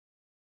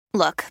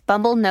Look,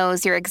 Bumble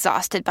knows you're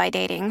exhausted by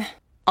dating.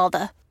 All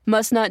the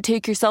must not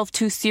take yourself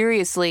too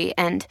seriously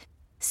and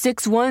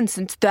 6'1"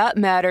 since that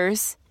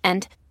matters.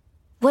 And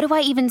what do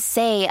I even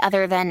say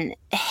other than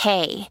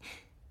hey?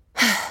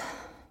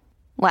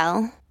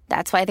 Well,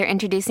 that's why they're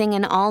introducing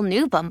an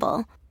all-new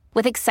Bumble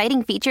with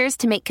exciting features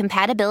to make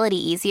compatibility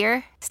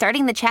easier,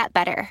 starting the chat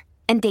better,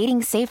 and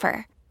dating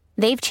safer.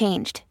 They've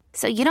changed,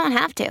 so you don't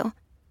have to.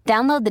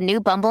 Download the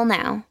new Bumble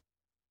now.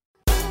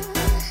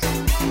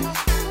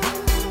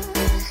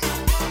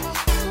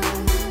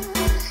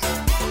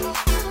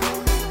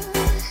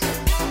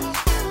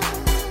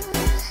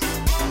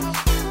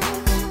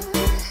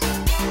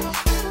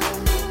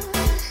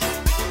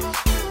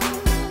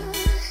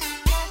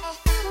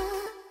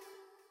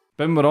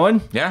 Ben, we're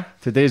on. Yeah.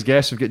 Today's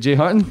guest, we've got Jay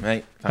Hutton.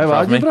 Mate, how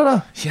are you,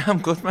 brother? Yeah, I'm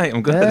good, mate.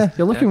 I'm good. Yeah,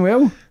 you're looking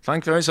well.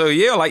 Thank you very much. So,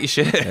 yeah, I like your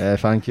shirt. Yeah,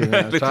 thank you.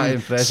 I'm trying to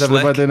impress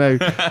everybody now.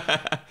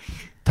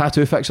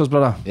 Tattoo fixers,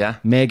 brother. Yeah.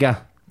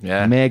 Mega.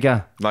 Yeah.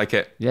 Mega. Like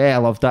it. Yeah, I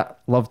love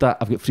that. Love that.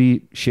 I've got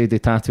 3 shady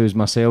tattoos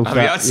myself. Have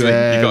you actually?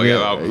 Yeah, you got to get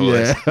them out, cool.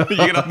 yeah. You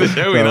can have the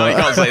show me now. You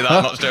can't say that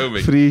and not show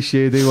me. 3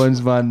 shady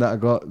ones, man, that I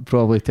got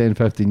probably 10,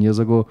 15 years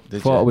ago.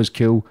 Thought it was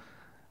cool.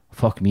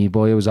 Fuck me,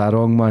 boy, was I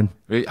wrong, man.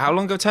 How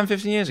long ago? 10,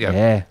 15 years ago?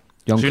 Yeah.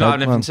 Young so kid, you've not had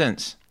anything man.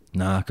 since?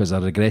 Nah, because I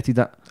regretted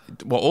it.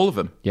 What, all of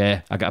them?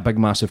 Yeah, I got a big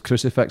massive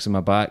crucifix in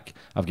my back.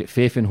 I've got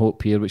Faith and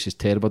Hope here, which is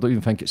terrible. I don't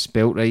even think it's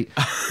spelt right.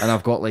 And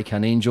I've got like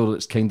an angel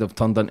that's kind of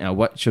turned into a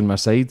witch on my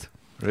side.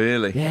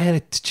 Really? Yeah,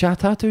 the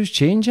tattoos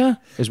change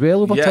as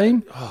well over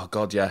time. Oh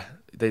God, yeah.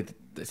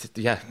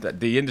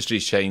 The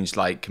industry's changed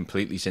like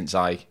completely since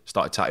I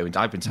started tattooing.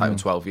 I've been tattooing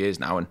 12 years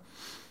now, and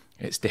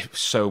it's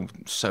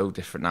so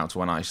different now to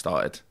when I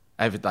started.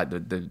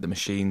 The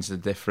machines are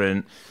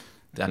different,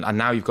 and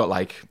now you've got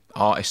like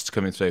artists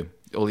coming through.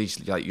 All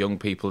these like young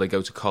people, they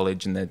go to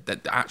college and they're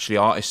actually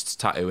artists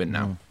tattooing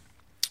now.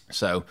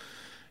 So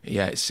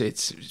yeah,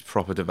 it's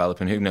proper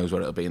developing. Who knows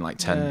what it'll be in like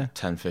 10,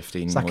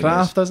 15 It's more a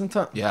craft, years. isn't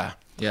it?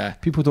 Yeah.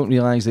 People don't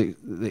realise the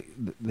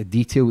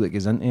detail that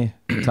goes into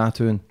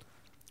tattooing.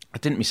 I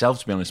didn't myself,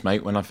 to be honest,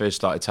 mate. When I first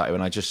started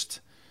tattooing,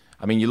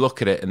 you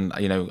look at it and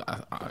you know,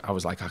 I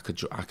was like, I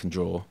can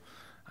draw,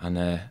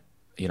 and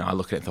you know, I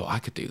look at it and thought I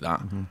could do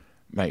that,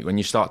 mate. When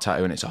you start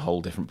tattooing, it's a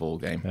whole different ball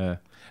game. Yeah.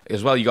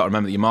 As well, you got to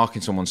remember that you're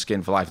marking someone's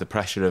skin for life. The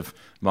pressure of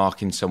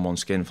marking someone's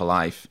skin for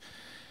life,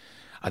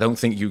 I don't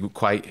think you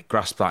quite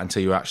grasp that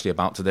until you're actually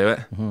about to do it.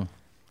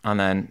 And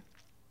then,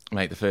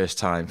 mate, the first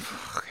time,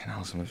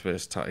 some of the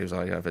first tattoos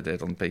I ever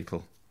did on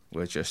people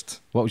were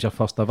just... What was your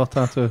first ever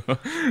tattoo?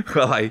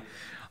 Well,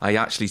 I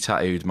actually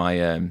tattooed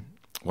my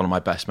one of my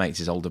best mates,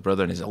 his older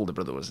brother, and his older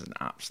brother was an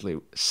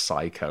absolute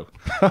psycho.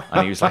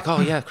 And he was like, "Oh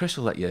yeah, Chris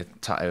will let you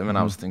tattoo him," and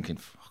I was thinking,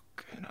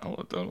 I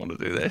don't want to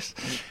do this.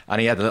 And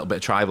he had a little bit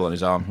of tribal on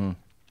his arm.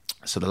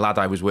 So the lad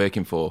I was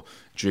working for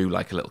drew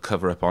like a little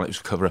cover-up on it. It was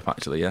a cover-up,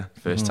 actually, yeah.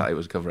 First tattoo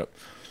was a cover-up.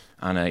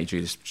 And he drew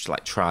this just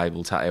like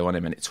tribal tattoo on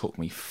him, and it took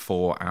me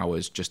 4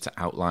 hours just to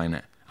outline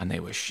it. And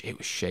it was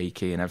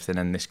shaky and everything.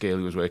 And this girl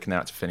who was working there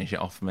had to finish it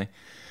off for me.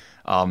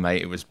 Oh,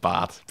 mate, it was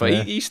bad.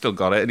 But he still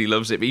got it and he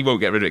loves it. But he won't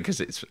get rid of it because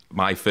it's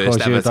my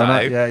first ever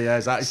tattoo. Yeah,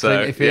 exactly.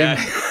 So,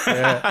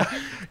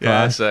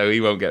 yeah, so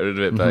he won't get rid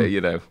of it. But, you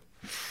know,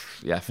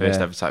 first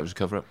ever tattoo was a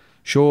cover-up.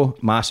 Show,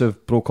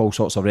 massive, broke all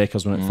sorts of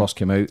records when it first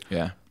came out.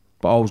 Yeah.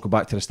 But I always go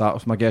back to the start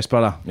with my guest,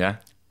 brother. Yeah.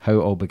 How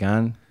it all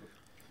began.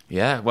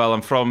 Yeah, well,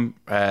 I'm from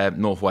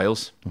North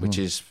Wales, which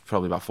is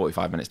probably about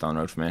 45 minutes down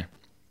the road from here.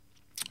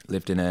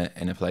 Lived in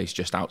a place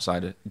just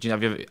outside of...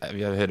 Have you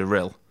ever heard of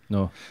Rhyl?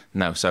 No.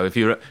 So if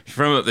you're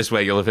from up this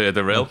way, you'll have heard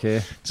of Rhyl.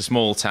 Okay. It's a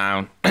small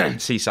town,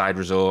 seaside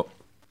resort.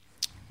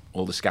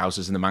 All the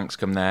Scousers and the Manx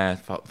come there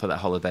for their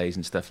holidays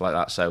and stuff like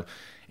that. So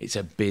it's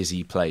a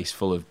busy place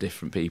full of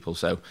different people.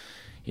 So,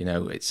 you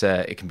know,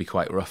 it can be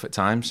quite rough at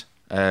times.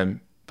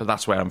 But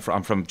that's where I'm from.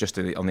 I'm from just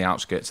on the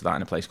outskirts of that,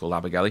 in a place called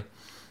Abergele.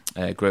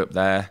 Grew up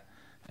there.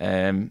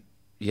 Mate,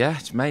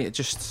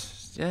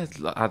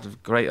 I had a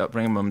great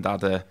upbringing. Mum and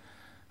dad are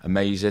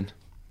amazing.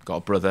 Got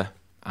a brother.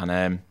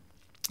 And,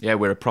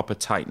 we're a proper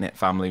tight-knit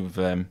family. We've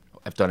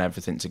done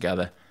everything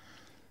together.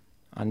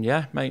 And,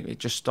 mate, it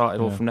just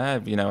started all from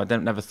there. You know, I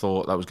never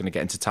thought that I was going to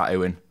get into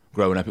tattooing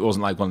growing up. It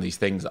wasn't like one of these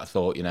things that I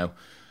thought, you know,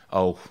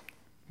 I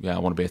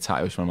want to be a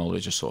tattooist when I'm older.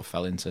 It just sort of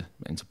fell into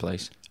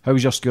place. How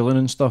was your schooling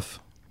and stuff?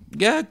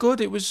 Yeah,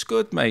 good. It was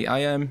good, mate.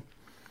 I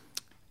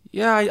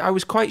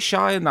was quite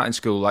shy in that in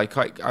school. I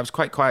was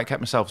quite quiet, kept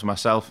myself to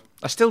myself.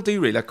 I still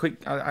do, really.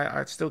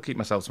 I still keep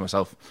myself to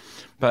myself.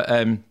 But,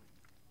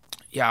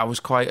 I was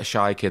quite a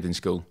shy kid in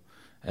school,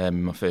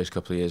 my first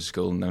couple of years of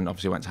school, and then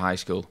obviously went to high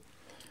school.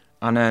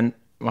 And then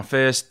my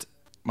first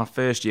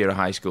year of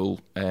high school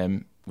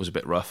was a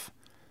bit rough.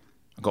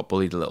 I got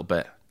bullied a little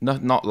bit.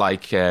 Not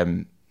like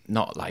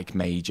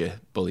major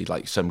bullied,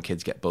 like some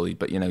kids get bullied,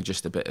 but, you know,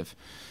 just a bit of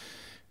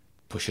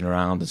pushing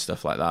around and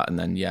stuff like that. And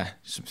then,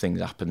 some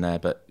things happened there.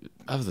 But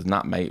other than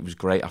that, mate, it was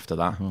great after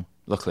that.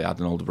 Luckily, I had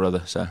an older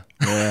brother, so...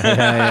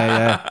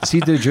 Yeah. Does he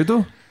do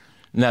judo?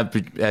 No,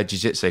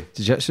 jiu-jitsu.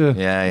 Jiu-jitsu?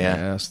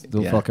 Yeah.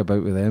 Don't fuck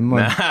about with them,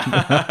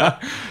 man.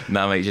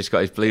 No, mate, he's just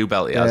got his blue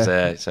belt. He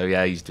has, so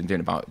yeah, he's been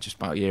doing just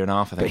about a year and a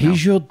half, I think. But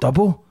he's your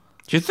double.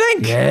 Do you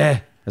think?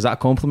 Yeah. Is that a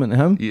compliment to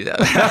him? Yeah.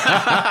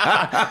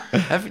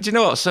 Do you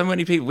know what? So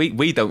many people,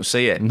 we don't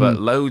see it, but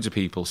loads of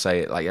people say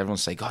it. Like, everyone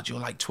say, God, you're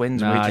like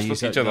twins. And we just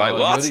look at each other like,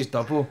 what? He's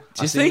double.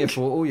 Do you think? Your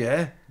photo,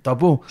 yeah.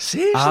 Double.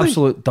 Seriously?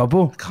 Absolute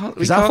double.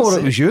 Because I thought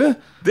it was you.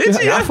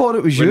 Did you? I thought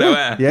it was you. No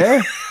hair.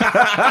 Yeah.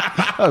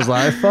 I was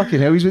like,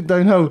 fucking hell, he's went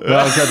downhill. No,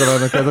 I'm kidding.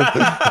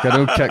 I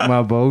don't kick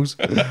my balls.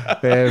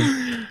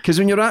 Because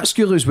when you're at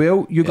school as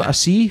well, you got a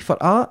C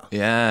for art.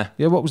 Yeah.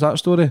 Yeah, what was that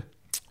story?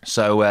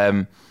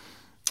 So,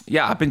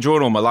 yeah, I've been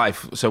drawing all my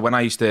life. So when I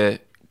used to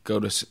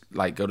go to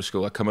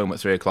school, I'd come home at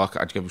 3 o'clock,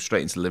 I'd go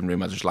straight into the living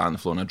room, I'd just lie on the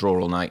floor and I'd draw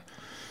all night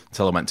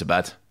until I went to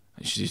bed.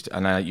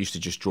 And I used to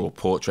just draw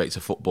portraits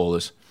of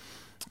footballers.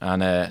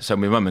 And so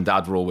my mum and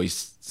dad were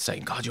always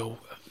saying, God, you're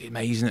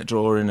amazing at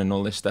drawing and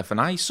all this stuff.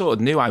 And I sort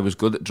of knew I was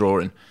good at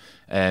drawing.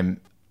 And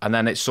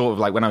then it's sort of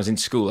like when I was in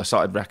school, I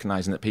started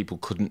recognising that people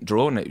couldn't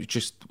draw. And it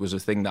just was a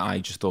thing that I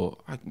just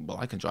thought, I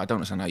can draw. I don't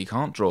understand how you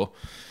can't draw.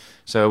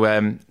 So,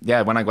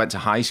 yeah, when I went to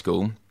high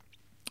school,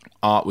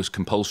 art was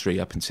compulsory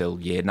up until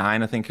year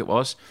 9, I think it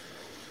was.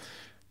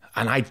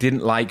 And I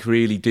didn't like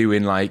really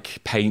doing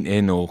like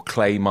painting or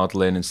clay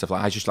modelling and stuff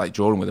like that. I just like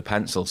drawing with a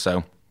pencil.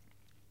 So,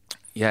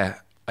 yeah,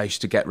 I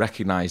used to get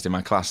recognised in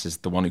my class as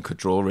the one who could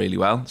draw really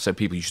well. So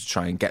people used to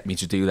try and get me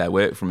to do their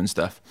work for them and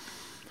stuff.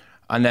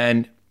 And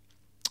then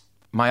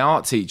my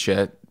art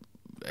teacher,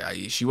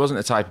 she wasn't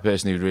the type of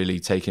person who would really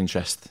take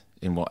interest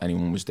in what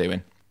anyone was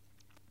doing.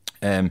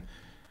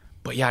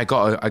 But yeah, I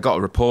got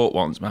a report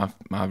once, my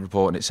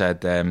report, and it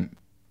said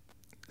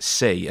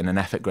C and an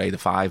effort grade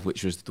of 5,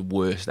 which was the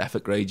worst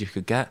effort grade you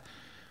could get.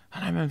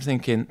 And I remember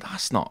thinking,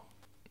 that's not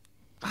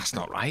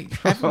right.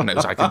 Everyone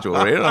knows I can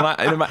draw here.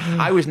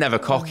 I was never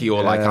cocky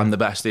or like I'm the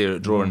best here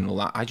at drawing and all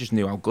that. I just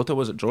knew how good I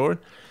was at drawing.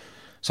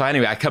 So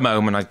anyway, I come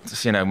home and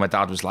my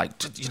dad was like,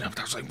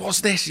 I was like,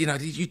 what's this?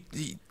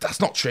 That's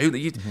not true. That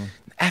you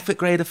effort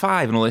grade of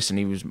 5 and all this, and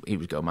he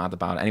was going mad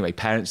about it. Anyway,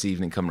 parents'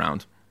 evening come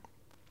round.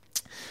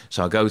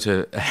 So I go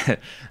to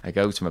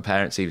my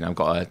parents' evening. I've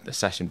got a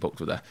session booked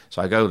with her.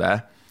 So I go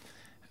there,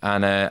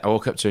 and I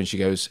walk up to her, and she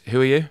goes,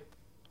 "Who are you?"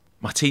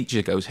 My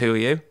teacher goes, "Who are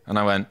you?" And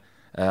I went,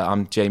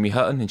 "I'm Jamie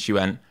Hutton." And she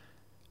went,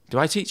 "Do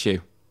I teach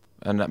you?"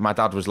 And my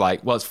dad was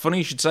like, "Well, it's funny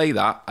you should say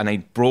that." And he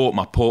brought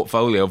my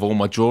portfolio of all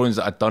my drawings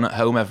that I'd done at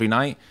home every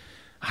night,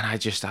 and I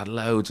just had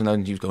loads. And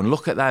then he was going,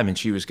 "Look at them," and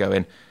she was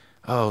going,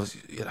 "Oh,"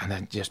 and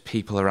then just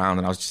people around,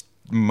 and I was just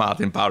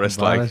mad embarrassed.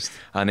 Like,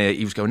 and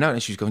he was going, "No,"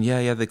 and she was going,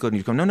 yeah, they're good. And he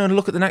was going, no,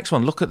 look at the next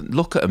one, look at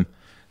them,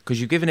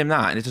 because you've given him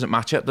that and it doesn't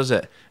match up, does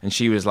it? And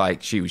she was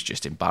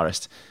just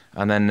embarrassed.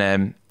 And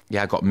then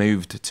I got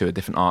moved to a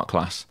different art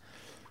class,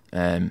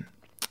 and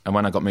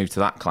when I got moved to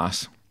that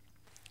class,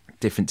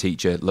 different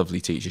teacher, lovely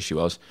teacher she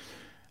was,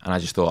 and I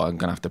just thought, I'm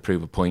gonna have to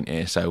prove a point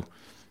here. So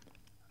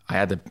I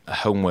had a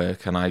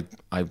homework, and I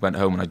went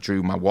home and I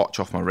drew my watch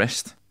off my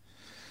wrist.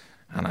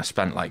 And I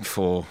spent like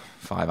 4-5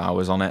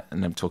 hours on it,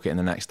 and then took it in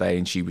the next day,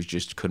 and she was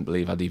just couldn't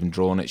believe I'd even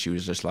drawn it. She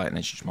was just like, and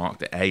then she just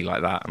marked it A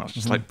like that, and I was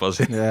just like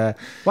buzzing. Yeah.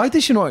 Why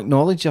did she not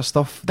acknowledge your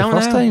stuff the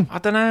first time? I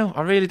don't know.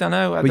 I really don't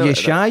know. Were you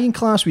shy in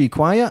class? Were you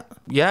quiet?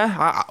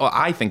 Yeah,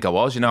 I think I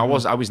was.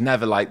 I was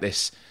never like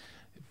this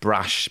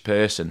brash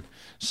person.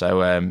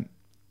 So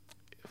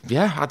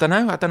yeah, I don't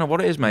know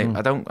what it is, mate.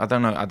 I don't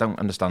know. I don't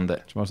understand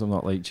it. She must have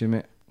not liked you,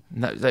 mate.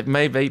 No,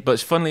 maybe, but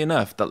it's funnily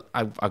enough that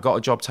I got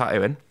a job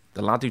tattooing.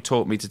 The lad who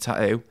taught me to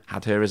tattoo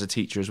had her as a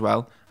teacher as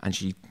well, and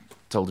she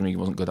told him he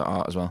wasn't good at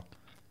art as well.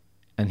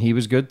 And he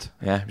was good?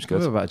 Yeah, he was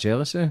good. What about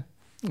jealousy?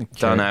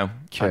 Don't know.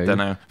 I don't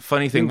know.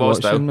 Funny thing was,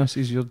 though...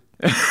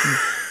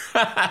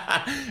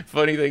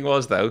 Funny thing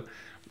was, though,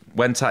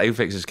 when Tattoo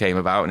Fixers came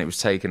about and it was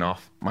taken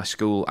off, my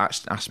school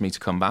asked me to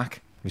come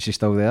back. Was she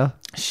still there?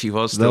 She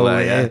was still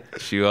there, yeah.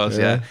 She was,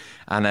 yeah.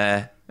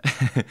 And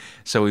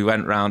so we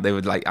went round, they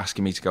were like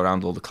asking me to go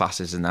around all the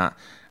classes and that,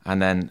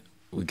 and then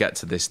we get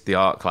to the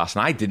art class,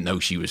 and I didn't know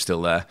she was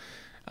still there,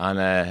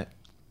 and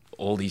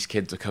all these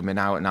kids are coming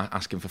out and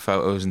asking for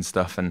photos and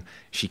stuff, and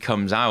she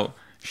comes out.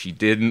 She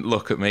didn't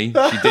look at me.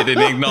 She didn't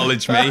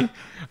acknowledge me,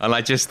 and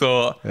I just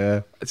thought,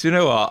 do you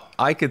know what?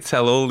 I could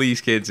tell all these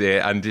kids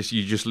here, and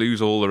you just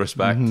lose all the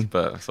respect.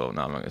 But I thought,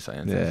 no, I'm not going to say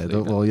anything. Yeah,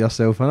 don't lull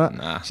yourself, innit?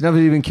 Nah. She never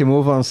even came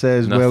over and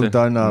says, nothing. "Well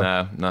done."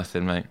 No,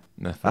 nothing, mate.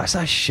 Nothing. That's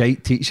a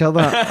shite teacher.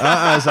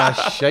 That is a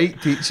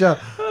shite teacher.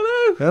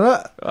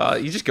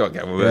 You just got to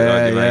get on with it,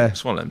 don't you, mate?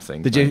 It's one of them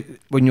things. Did you,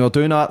 when you were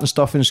doing art and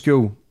stuff in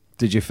school,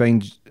 did you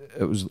find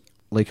it was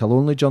like a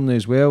lonely journey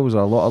as well? Was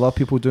there a lot of other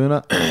people doing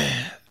it?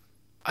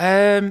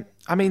 I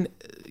mean,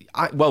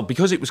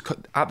 because it was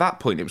at that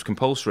point it was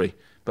compulsory,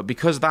 but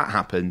because that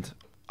happened,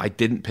 I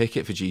didn't pick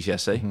it for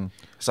GCSE.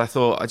 So I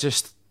thought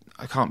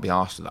I can't be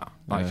arsed with that.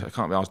 I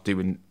can't be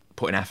arsed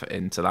putting effort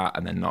into that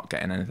and then not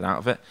getting anything out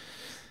of it.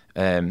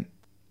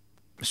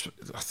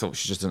 I thought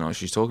she just didn't know what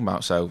she was talking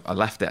about, so I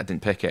left it. I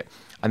didn't pick it,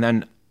 and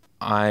then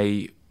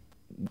I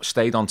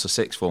stayed on to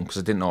sixth form because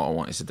I didn't know what I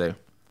wanted to do.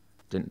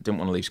 Didn't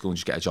want to leave school and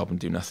just get a job and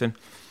do nothing.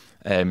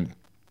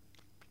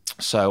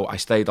 So I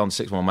stayed on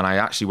sixth form. When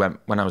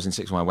I was in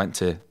sixth form, I went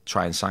to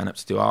try and sign up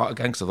to do art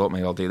again because I thought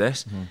maybe I'll do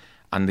this.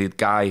 And the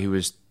guy who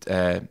was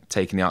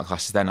taking the art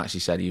classes then actually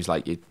said, he was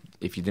like,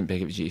 if you didn't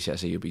pick up your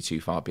GCSE, you'll be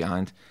too far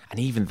behind. And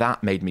even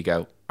that made me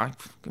go, I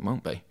fucking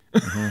won't be.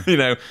 You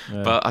know,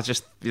 but I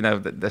just, you know,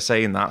 they're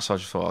saying that, so I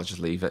just thought I'll just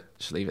leave it.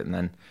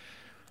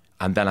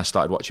 And then I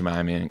started watching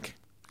Miami Ink.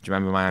 Do you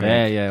remember Miami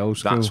Ink? Yeah, old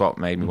school. That's what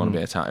made me want to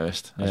be a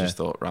tattooist. I just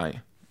thought, right.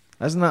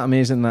 Isn't that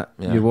amazing that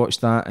you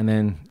watched that and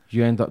then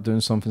you end up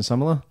doing something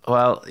similar?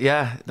 Well,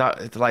 yeah,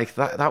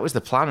 that was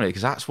the plan, really,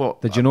 because that's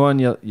what... Did you know in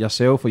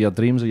yourself or your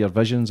dreams or your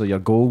visions or your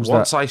goals?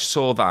 Once I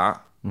saw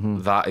that,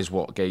 that is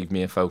what gave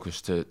me a focus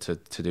to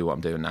do what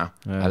I'm doing now.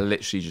 I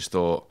literally just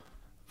thought,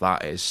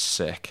 that is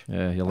sick.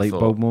 Yeah, your light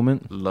bulb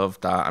moment.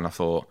 Loved that, and I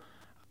thought,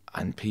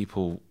 and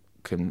people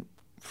can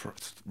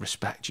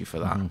respect you for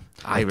that.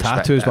 I respect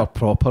tattoos them. were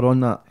proper on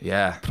that.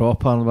 Yeah.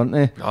 Proper, weren't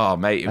they? Oh,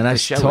 mate. And I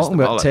was talking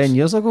about 10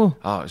 years ago.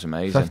 Oh, it was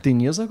amazing. 15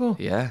 years ago.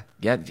 Yeah.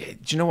 Do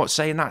you know what?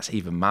 Saying that's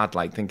even mad,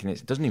 like thinking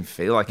it doesn't even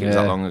feel like it was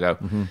that long ago.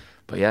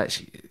 But yeah,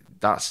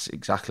 that's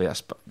exactly... I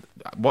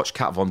watched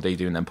Kat Von D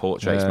doing them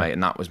portraits, mate,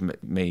 and that was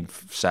me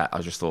set. I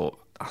just thought,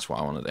 that's what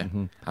I want to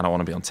do. And I want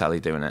to be on telly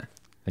doing it.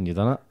 And you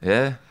done it?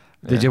 Yeah.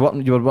 Did you work?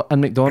 You were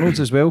in McDonald's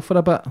as well for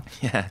a bit?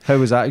 Yeah. How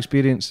was that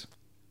experience?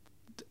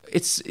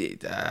 Do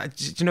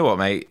you know what,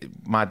 mate?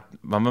 My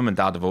mum and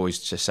dad have always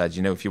just said,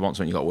 you know, if you want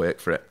something, you got to work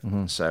for it.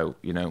 So,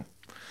 you know,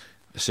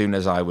 as soon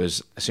as I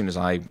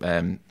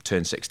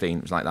turned 16,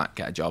 it was like that,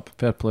 get a job.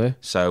 Fair play.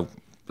 So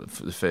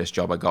the first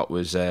job I got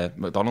was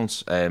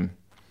McDonald's.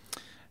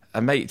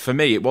 And mate, for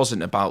me, it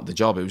wasn't about the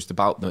job. It was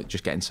about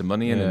just getting some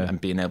money in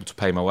and being able to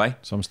pay my way.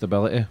 Some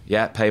stability.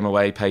 Yeah, pay my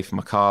way, pay for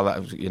my car.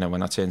 That was, you know,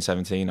 when I turned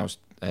 17, I was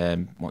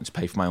wanting to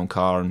pay for my own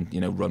car and, you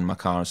know, run my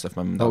car and stuff.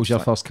 What was your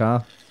first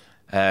car?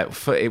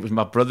 It was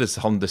my brother's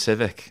Honda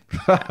Civic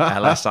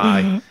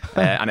LSI,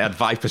 and it had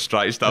Viper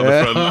stripes down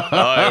the front.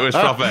 Oh, it was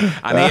proper.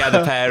 And he had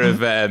a pair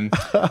of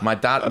my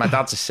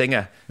dad's a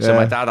singer, so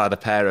my dad had a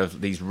pair of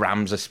these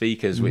Ramsa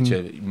speakers, which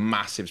are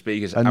massive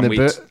speakers, and we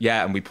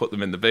put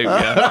them in the boot.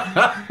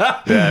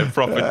 Yeah,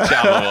 proper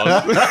jam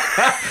was.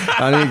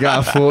 I need to get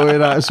a photo of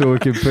that so we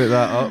can put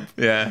that up.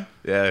 Yeah,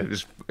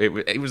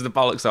 it was the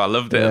bollocks though. I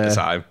loved it at the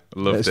time. I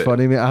loved it. It's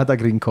funny, mate. I had a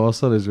green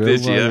Corsa as well.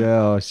 Did you?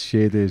 Yeah, oh,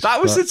 shady.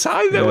 That was the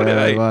time though, wasn't it,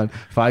 mate? Man.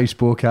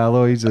 5-spoke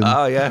alloys. And,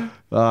 oh, yeah.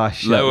 Oh,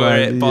 shit, lower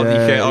man. it, body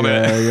kit on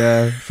it.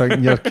 Yeah,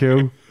 thinking you're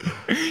cool.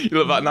 You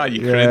look back now, you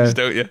cringe,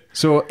 don't you?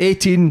 So,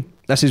 18,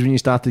 this is when you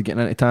started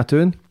getting into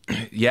tattooing?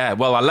 Yeah,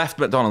 well, I left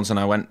McDonald's and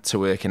I went to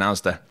work in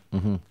Asda. I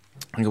think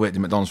I worked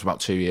in McDonald's for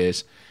about 2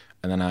 years,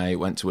 and then I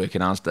went to work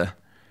in Asda.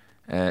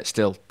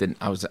 Still didn't.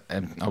 I was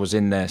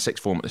in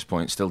sixth form at this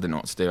point. Still didn't know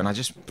what to do, and I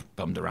just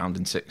bummed around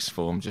in sixth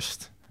form,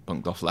 just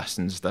bunked off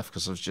lessons and stuff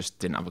because I just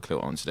didn't have a clue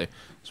what I wanted to do.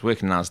 I was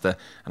working in Asda,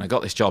 and I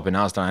got this job in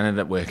Asda. And I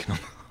ended up working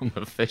on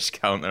the fish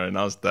counter in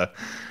Asda.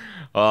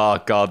 Oh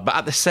God! But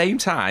at the same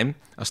time,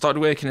 I started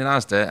working in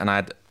Asda, and I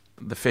had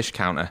the fish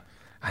counter,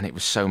 and it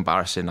was so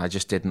embarrassing. I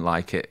just didn't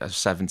like it. I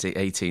was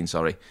 18,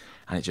 sorry.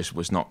 And it just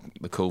was not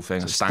the cool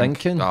thing. I stank.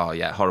 Stinking? Oh,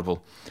 yeah,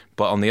 horrible.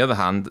 But on the other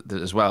hand,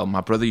 as well, my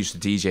brother used to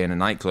DJ in a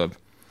nightclub,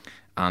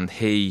 and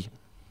he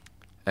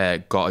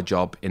got a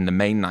job in the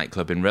main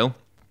nightclub in Rhyl.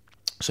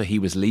 So he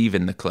was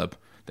leaving the club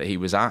that he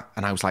was at,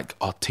 and I was like,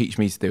 oh, teach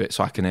me to do it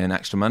so I can earn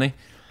extra money.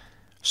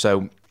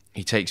 So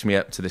he takes me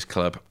up to this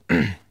club,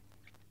 and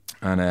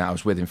I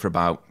was with him for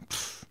about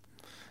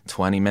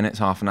 20 minutes,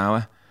 half an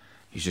hour.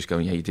 He's just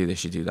going, yeah, you do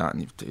this, you do that,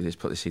 and you do this,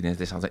 put this in,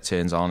 this, as it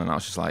turns on, and I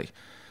was just like,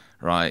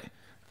 right.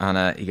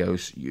 And he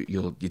goes,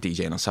 you're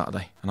DJing on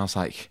Saturday. And I was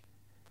like,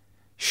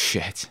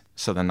 shit.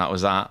 So then that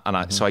was that.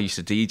 And so I used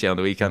to DJ on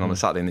the weekend on the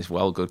Saturday in this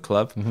well-good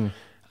club.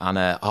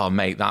 And, oh,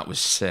 mate, that was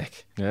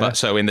sick. Yeah. But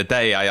so in the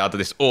day, I had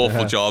this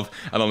awful job.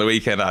 And on the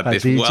weekend, I had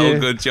this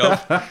well-good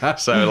job.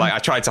 So, like, I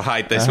tried to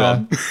hide this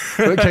one.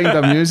 What kind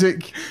of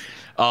music?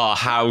 Oh,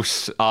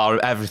 house,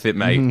 everything,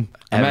 mate.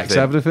 Mix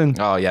everything?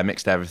 Oh, yeah,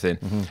 mixed everything.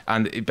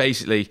 And it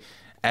basically...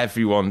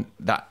 Everyone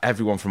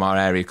from our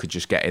area could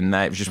just get in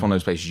there. It was just one of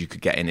those places you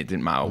could get in. It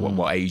didn't matter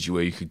what age you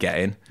were, you could get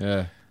in.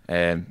 Yeah.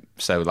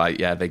 So like,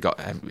 yeah, they got.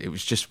 It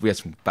was just we had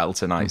some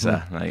belter nights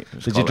there. Right?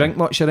 Did you drink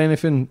much or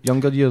anything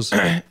younger years?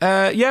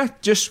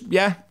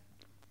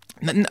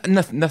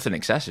 Nothing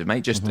excessive,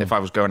 mate. Just if I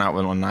was going out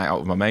one night out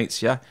with my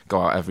mates,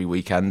 go out every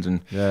weekend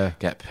and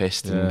get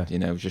pissed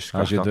and just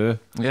as you do.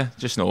 Yeah,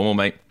 just normal,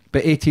 mate.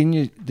 But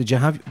 18, did you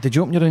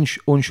open your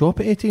own shop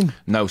at 18?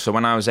 No. So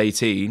when I was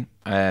 18,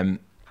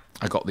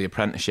 I got the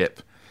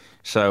apprenticeship.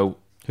 So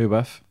who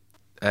with?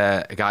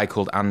 A guy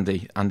called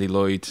Andy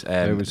Lloyd.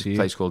 Who was he? A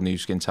place called New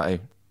Skin Tattoo.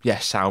 Yeah,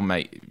 sound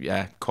mate.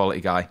 Yeah,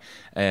 quality guy.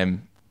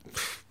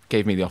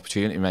 Gave me the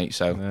opportunity, mate.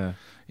 So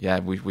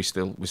we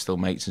still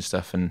mates and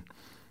stuff. And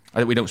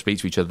we don't speak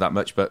to each other that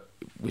much, but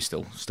we're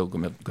still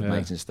good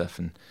mates and stuff.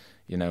 And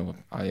I'm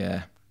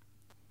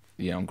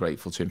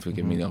grateful to him for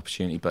giving me the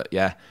opportunity. But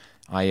yeah,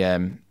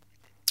 I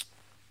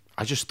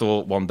just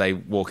thought one day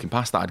walking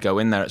past that I'd go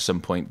in there at some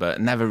point, but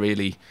never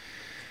really.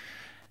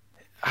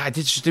 I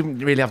just didn't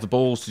really have the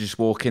balls to just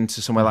walk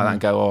into somewhere like that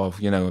and go, oh,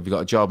 you know, have you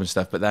got a job and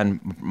stuff? But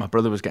then my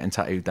brother was getting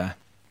tattooed there.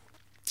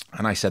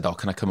 And I said, oh,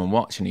 can I come and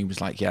watch? And he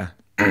was like, yeah.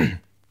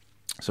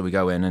 So we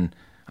go in and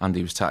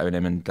Andy was tattooing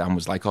him and Dan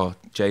was like, oh,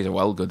 Jay's a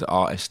well good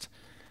artist.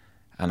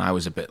 And I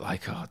was a bit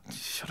like, oh,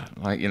 shut up.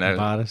 Like, you know.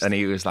 Embarrassed. And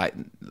he was like,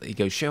 he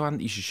goes,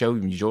 you should show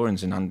him your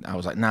drawings. And I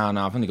was like, no,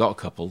 I've only got a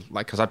couple.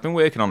 Like, because I've been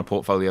working on a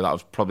portfolio that I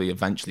was probably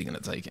eventually going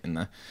to take it in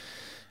there.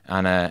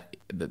 And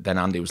then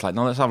Andy was like,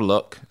 no, let's have a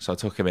look. So I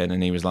took him in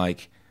and he was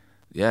like,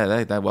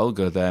 yeah, they're well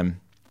good.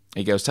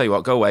 He goes, tell you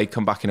what, go away,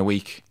 come back in a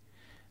week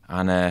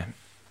and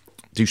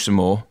do some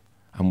more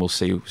and we'll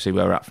see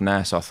where we're at from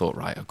there. So I thought,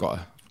 right, I've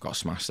got to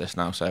smash this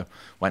now. So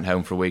went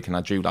home for a week and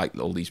I drew like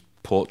all these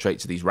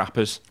portraits of these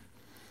rappers.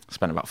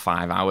 Spent about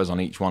 5 hours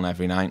on each one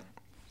every night.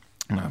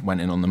 And I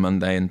went in on the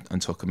Monday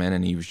and took him in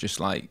and he was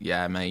just like,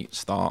 yeah, mate,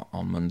 start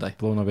on Monday.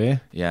 Blown away.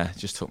 Yeah,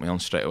 just took me on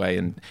straight away.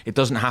 And it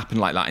doesn't happen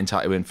like that in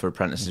tattooing for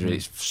apprentices. Really.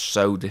 It's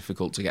so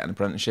difficult to get an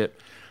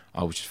apprenticeship.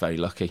 I was just very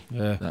lucky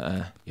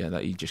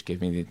that he just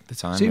gave me the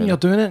time. See, when you're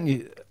doing it,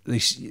 and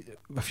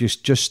if you're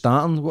just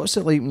starting, what's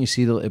it like when you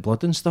see the little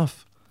blood and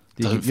stuff?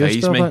 Doesn't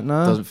faze me.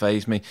 Doesn't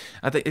faze me.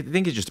 I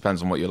think it just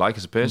depends on what you like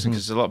as a person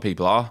because a lot of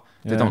people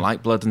they don't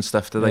like blood and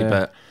stuff, do they?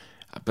 Yeah.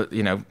 But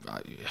you know,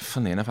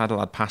 funnily enough, I had a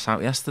lad pass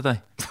out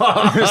yesterday.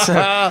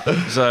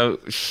 so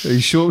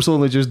his shop's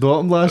only just bought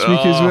him last week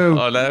as well.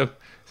 Oh no.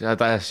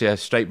 Yeah,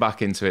 straight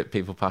back into it.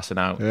 People passing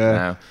out. Yeah.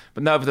 Now.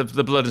 But no,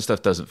 the blood and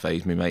stuff doesn't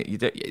faze me,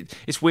 mate.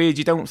 It's weird.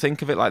 You don't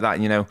think of it like that.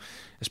 And, you know,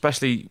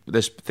 especially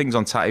there's things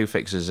on tattoo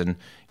fixers and,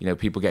 you know,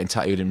 people getting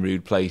tattooed in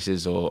rude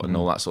places and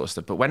all that sort of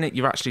stuff. But when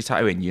you're actually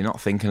tattooing, you're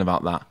not thinking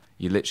about that.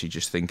 You're literally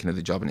just thinking of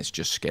the job and it's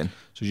just skin.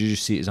 So you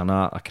just see it as an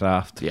art, a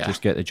craft. Yeah.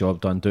 Just get the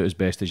job done, do it as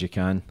best as you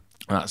can.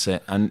 That's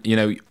it. And, you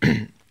know,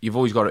 you've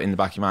always got it in the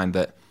back of your mind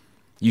that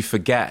you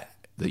forget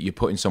that you're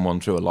putting someone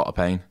through a lot of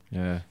pain.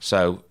 Yeah.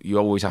 So you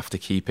always have to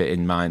keep it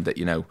in mind that,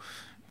 you know,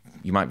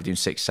 you might be doing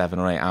 6, 7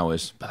 or 8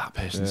 hours, but that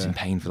person's in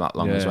pain for that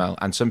long as well.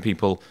 And some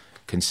people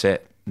can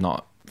sit,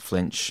 not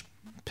flinch,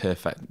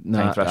 perfect.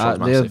 Pain threshold's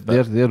massive.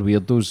 They're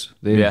weirdos.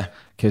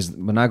 Because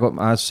when I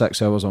had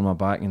 6 hours on my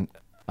back and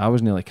I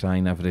was nearly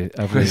crying every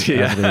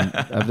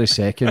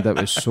second. It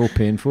was so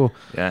painful.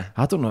 Yeah.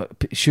 I don't know.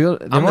 Sure,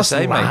 they I'm must the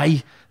same, lie.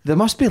 mate. They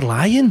must be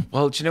lying.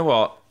 Well, do you know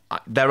what?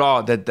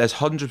 There's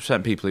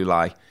 100% people who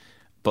lie,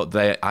 but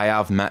I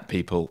have met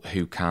people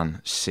who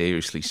can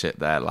seriously sit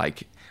there.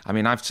 Like, I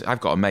mean, I've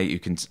got a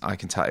mate I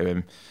can tattoo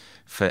him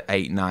for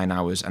 8, 9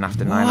 hours, and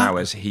after 9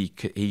 hours, he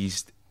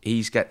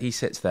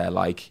sits there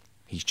like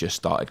he's just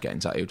started getting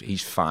tattooed.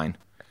 He's fine.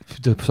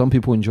 Do some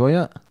people enjoy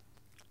it?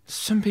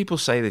 Some people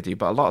say they do,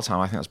 but a lot of time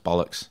I think that's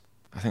bollocks.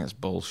 I think that's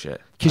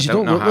bullshit. Because I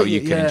don't know how you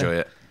can enjoy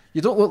it.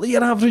 You don't look like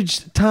your average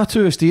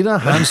tattooist either.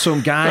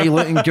 Handsome guy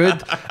looking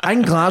good.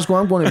 In Glasgow,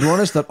 I'm going to be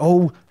honest, they're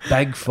all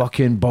big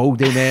fucking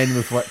baldy men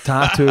with like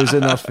tattoos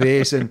in their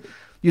face. And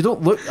you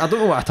don't look, I don't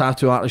know what a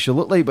tattoo artist should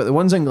look like, but the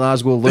ones in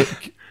Glasgow look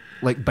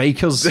like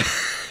bikers.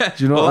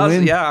 Do you know what I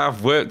mean? Yeah,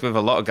 I've worked with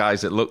a lot of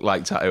guys that look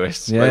like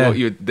tattooists. Yeah.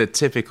 Like the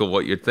typical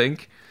what you'd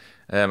think.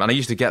 And I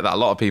used to get that a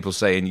lot of people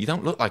saying, you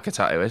don't look like a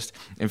tattooist.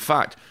 In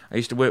fact, I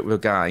used to work with a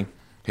guy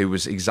who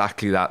was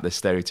exactly that, the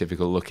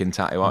stereotypical looking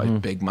tattoo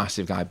artist, big,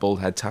 massive guy, bald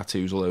head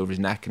tattoos all over his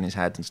neck and his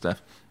head and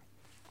stuff.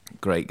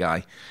 Great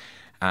guy.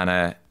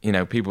 And, you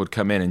know, people would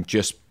come in and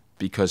just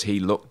because he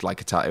looked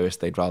like a tattooist,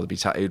 they'd rather be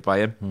tattooed by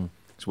him.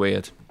 It's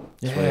weird.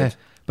 It's weird.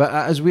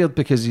 But it's weird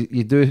because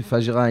you do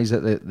visualise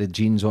that the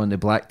jeans on, the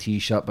black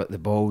t-shirt, but the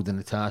bald and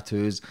the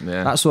tattoos.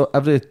 Yeah. That's what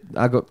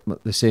I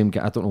got the same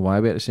guy. I don't know why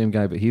we had the same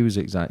guy, but he was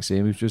the exact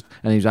same. He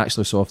was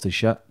actually soft as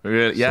shit.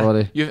 Really? Yeah.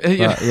 Sorry.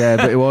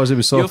 But he was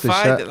soft You'll as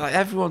find shit. that, like,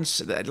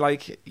 everyone's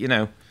like, you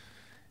know,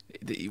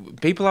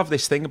 people have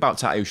this thing about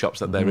tattoo shops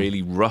that they're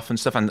really rough and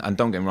stuff. And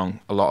don't get me wrong,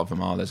 a lot of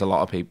them are. There's a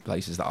lot of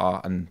places that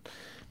are.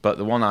 But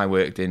the one I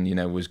worked in, you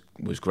know, was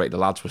great. The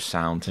lads were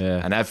sound,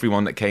 and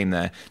everyone that came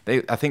there,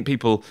 I think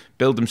people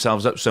build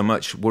themselves up so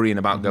much worrying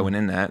about going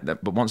in there.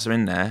 But once they're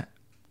in there,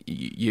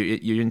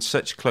 you're in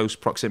such close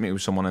proximity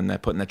with someone, and they're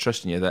putting their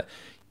trust in you that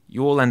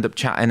you all end up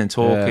chatting and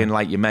talking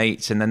like your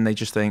mates, and then they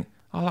just think,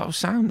 "Oh, that was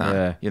sound."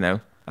 You know,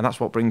 and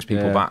that's what brings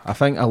people back. I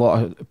think a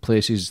lot of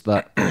places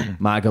that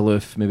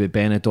Magaluf, maybe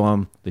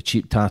Benidorm, the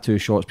cheap tattoo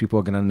shops, people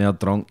are going in there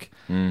drunk,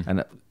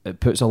 and it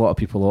puts a lot of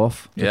people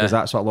off because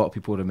that's what a lot of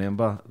people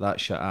remember that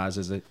shit as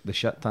is the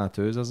shit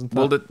tattoos, isn't it?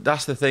 Well,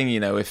 that's the thing, you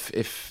know.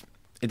 If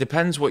it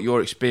depends what your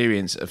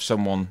experience of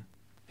someone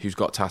who's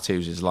got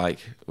tattoos is like,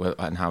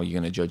 and how you're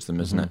going to judge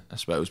them, isn't it? I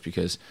suppose,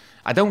 because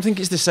I don't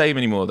think it's the same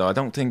anymore, though. I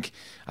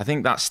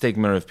think that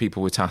stigma of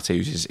people with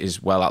tattoos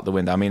is well out the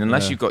window. I mean,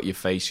 unless you've got your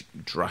face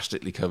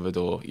drastically covered,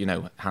 or, you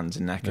know, hands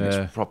and neck, and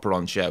it's proper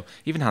on show.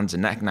 Even hands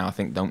and neck now, I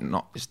think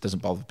it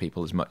doesn't bother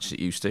people as much as it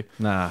used to.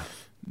 Nah.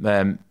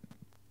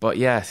 But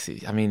yeah,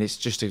 I mean, it's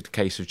just a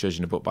case of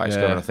judging a book by its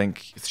cover. And I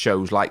think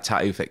shows like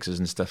Tattoo Fixers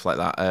and stuff like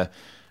that are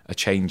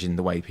changing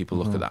the way people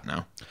look at that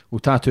now. Well,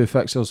 Tattoo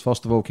Fixers,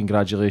 first of all,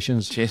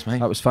 congratulations. Cheers,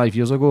 mate. That was 5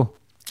 years ago.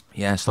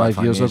 Yeah, it's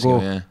 5 years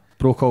ago. Yeah.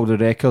 broke all the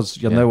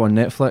records. You're now on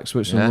Netflix,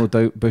 which will no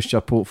doubt boost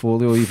your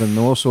portfolio even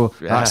more. So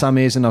that's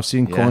amazing. I've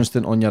seen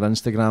constant on your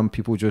Instagram,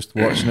 people just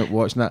watching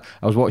it.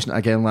 I was watching it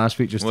again last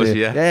week just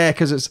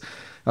because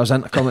I was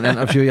coming to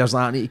interview you. I was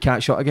like, I need to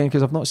catch up again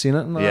because I've not seen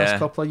it in the last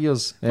couple of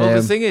years. Well,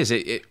 the thing is,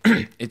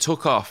 it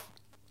took off.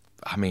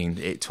 I mean,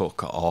 it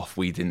took off.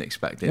 We didn't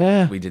expect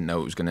it. We didn't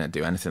know it was going to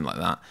do anything like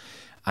that.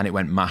 And it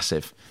went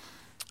massive.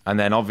 And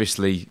then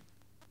obviously,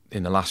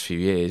 in the last few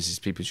years,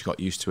 people just got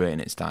used to it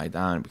and it's died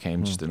down. It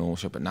became just an all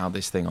show. But now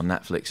this thing on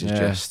Netflix is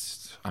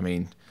just, I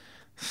mean,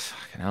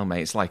 fucking hell,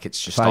 mate. It's like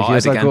it's just 5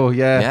 years again. ago,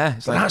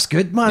 But that's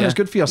good, man. It's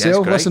good for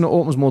yourself. Listen, it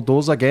opens more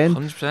doors again.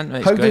 100%,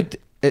 mate. How did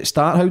it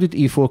start? How did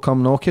E4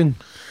 come knocking?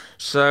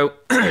 So,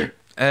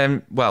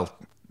 well,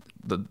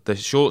 the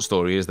short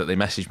story is that they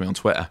messaged me on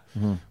Twitter,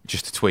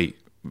 just a tweet,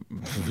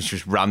 which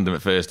was random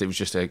at first. It was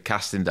just a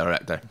casting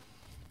director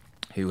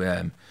who,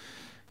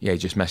 he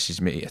just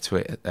messaged me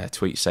a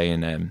tweet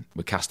saying,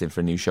 we're casting for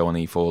a new show on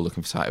E4,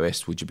 looking for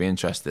Tattooist, would you be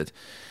interested?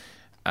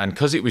 And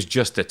because it was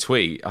just a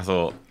tweet, I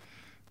thought,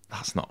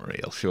 that's not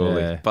real,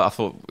 surely. Yeah. But I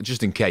thought,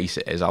 just in case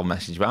it is, I'll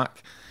message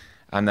back.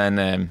 And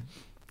then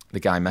the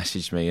guy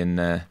messaged me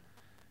and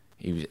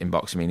he was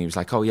inboxing me and he was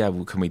like, oh yeah,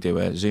 well, can we do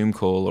a Zoom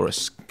call or a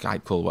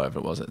Skype call, whatever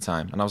it was at the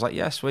time? And I was like,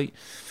 yeah, sweet.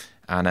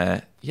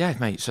 And yeah,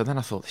 mate. So then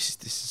I thought, I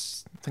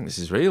think this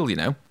is real, you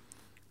know.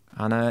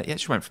 And yeah,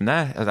 just went from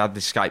there. I had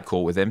this Skype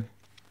call with him,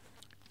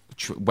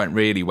 which went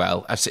really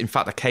well. In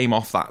fact, I came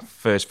off that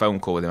first phone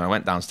call with him. I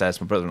went downstairs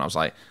to my brother and I was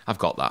like, I've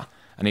got that.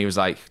 And he was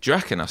like, do you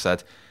reckon? I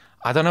said,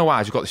 I don't know why.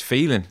 I just got this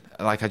feeling.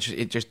 Like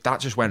that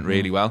just went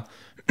really well.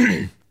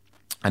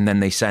 And then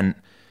they sent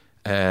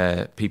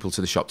people to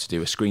the shop to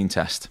do a screen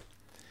test.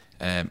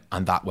 And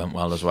that went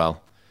well as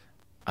well.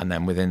 And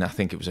then within, I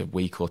think it was a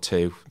week or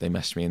two, they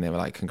messaged me and they were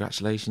like,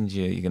 congratulations,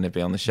 you're going to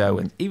be on the show.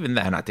 And even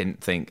then, I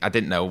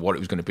didn't know what it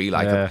was going to be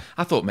like. Yeah.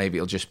 I thought maybe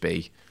it'll just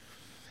be,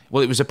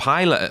 well, it was a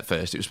pilot at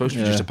first. It was supposed to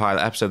be just a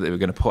pilot episode that they were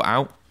going to put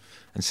out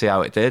and see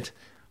how it did.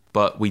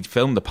 But we'd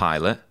filmed the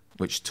pilot,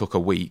 which took a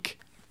week.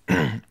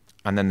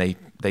 And then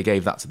they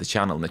gave that to the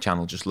channel and the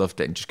channel just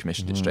loved it and just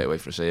commissioned it straight away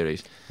for a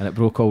series. And it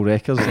broke all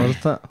records,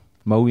 wasn't it?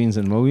 Millions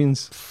and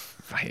millions.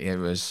 Right, it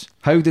was.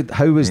 How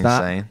was insane.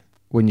 That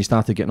when you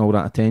started getting all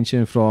that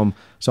attention from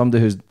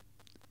somebody who's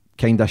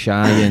kind of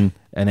shy and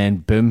then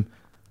boom?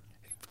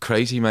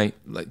 Crazy, mate.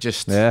 Like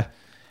just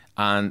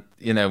and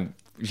you know,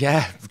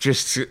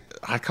 just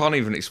I can't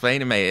even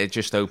explain it, mate. It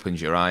just opens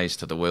your eyes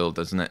to the world,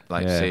 doesn't it?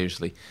 Like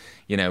seriously,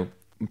 you know,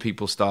 when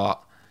people start.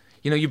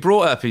 You know, you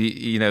brought up,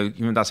 you know, your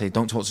mum and dad say,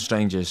 don't talk to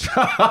strangers.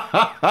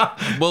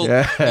 Well,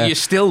 you're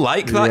still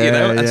like that, you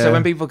know? And so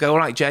when people go, all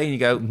right, Jay, and you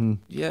go,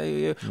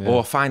 yeah.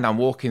 Or I find I'm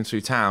walking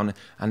through town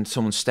and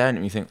someone's staring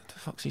at me, you think, what the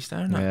fuck's he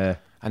staring at? Yeah.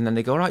 And then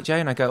they go, all right, Jay,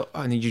 and I go,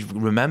 oh, and then you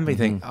remember, you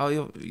think,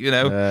 oh, you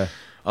know,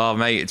 oh,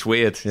 mate, it's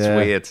weird. It's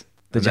weird.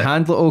 Did you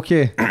handle it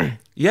okay?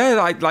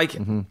 Yeah, like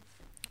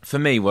for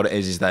me, what it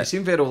is that... You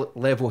seem very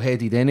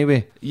level-headed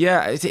anyway.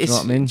 Yeah, it's you know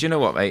what I mean? Do you know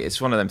what, mate? It's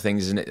one of them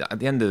things, isn't it? At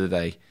the end of the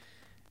day,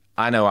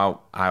 I know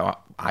how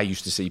I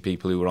used to see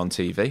people who were on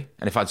TV,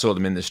 and if I saw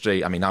them in the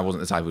street, I mean, I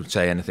wasn't the type who would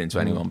say anything to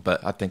anyone,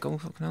 but I'd think, oh,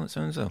 fucking hell, it's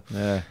so-and-so.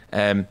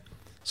 Yeah.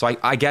 So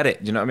I get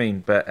it, do you know what I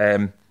mean? But,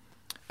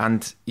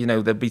 and, you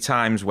know, there'd be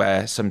times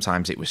where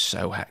sometimes it was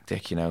so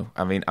hectic, you know?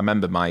 I mean, I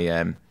remember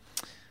my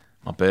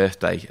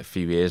birthday a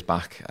few years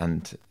back,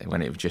 and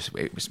when it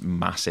was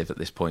massive at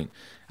this point,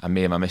 and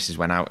me and my missus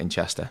went out in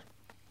Chester,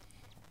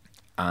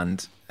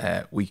 and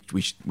we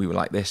were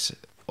like this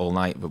all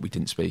night, but we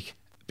didn't speak.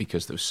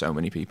 Because there were so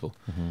many people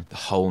the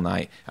whole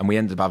night, and we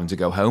ended up having to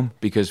go home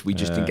because we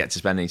just didn't get to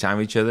spend any time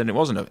with each other.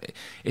 And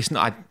it's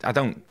not. I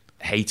don't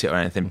hate it or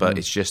anything, but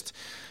it's just,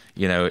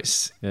 you know,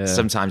 it's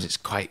sometimes it's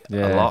quite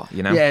a lot,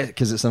 you know. Yeah,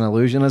 because it's an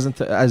illusion, isn't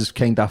it? It is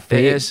kind of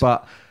fake,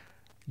 but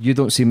you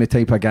don't seem the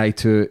type of guy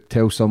to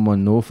tell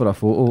someone no for a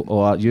photo,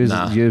 or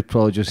you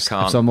probably just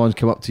if someone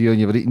come up to you and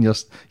you were eating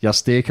your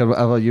steak or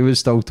whatever, you would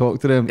still talk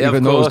to them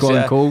even though it's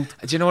going cold.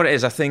 Do you know what it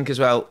is? I think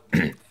as well.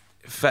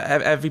 For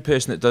every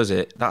person that does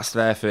it, that's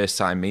their first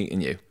time meeting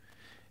you.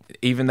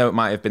 Even though it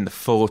might have been the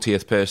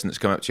 40th person that's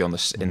come up to you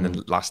in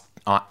the last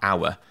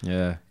hour,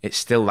 it's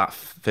still that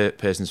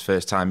person's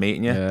first time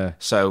meeting you. Yeah.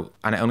 So,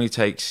 and it only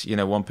takes, you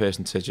know, one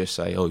person to just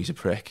say, oh, he's a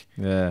prick.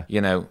 Yeah.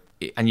 You know,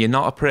 and you're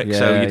not a prick,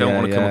 so you don't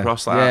want to come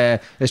across like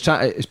that.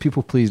 Yeah, it's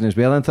people pleasing as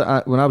well. And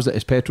when I was at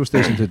his petrol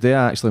station today,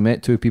 I actually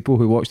met two people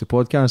who watched the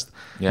podcast,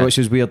 which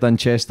is weird in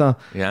Chester.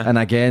 Yeah. And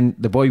again,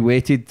 the boy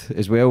waited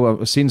as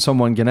well. I've seen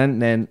someone get in,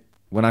 and then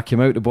when I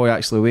came out, the boy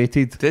actually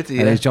waited. Did he?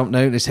 And he jumped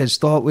out and he said,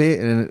 stop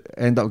waiting, and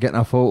ended up getting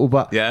a photo.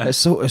 But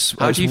it's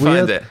how do you weird.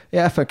 Find it?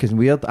 Yeah, I think it's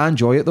weird. I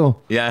enjoy it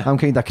though. Yeah. I'm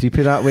kind of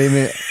creepy that way,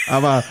 mate.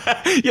 I'm a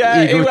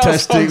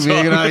egotistic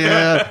vegan.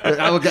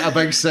 I will get a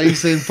big sign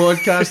saying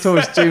podcast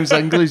host James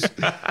English.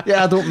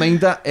 Yeah, I don't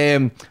mind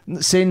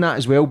it. Saying that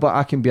as well, but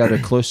I can be a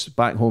recluse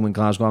back home in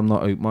Glasgow. I'm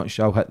not out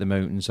much. I'll hit the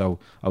mountains. I'll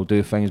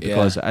do things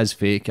because it is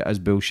fake, it is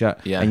bullshit.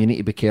 Yeah. And you need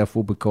to be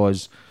careful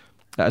because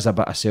that is a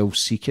bit of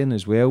self-seeking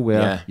as well,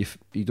 where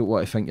you don't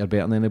want to think you're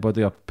better than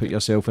anybody or put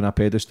yourself in a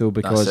pedestal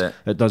because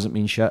it doesn't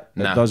mean shit.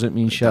 It doesn't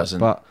mean shit.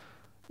 But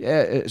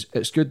yeah,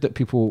 it's good that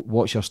people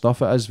watch your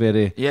stuff. It is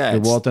very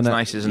rewarding. It's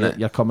nice, isn't it?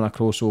 You're coming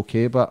across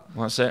okay, but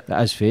that's it.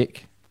 It is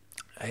fake.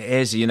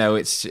 It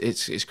is,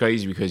 it's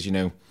crazy because,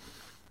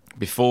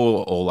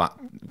 before all that,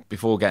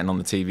 before getting on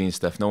the TV and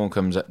stuff, no one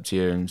comes up to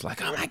you and is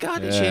like, oh my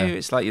God, it's you.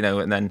 It's like,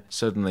 and then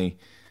suddenly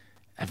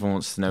everyone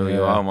wants to know who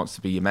you are and wants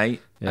to be your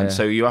mate. Yeah. And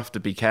so you have to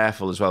be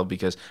careful as well,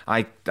 because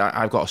I've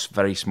got a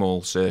very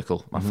small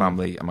circle, my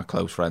family and my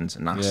close friends,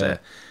 and that's it.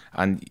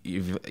 And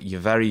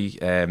you're very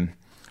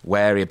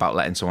wary about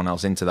letting someone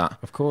else into that.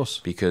 Of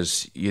course.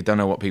 Because you don't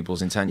know what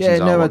people's intentions are.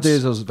 Yeah,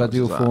 nowadays there's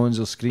video phones,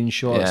 there's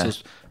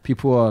screenshots,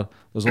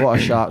 there's a lot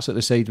of sharks at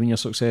the side when you're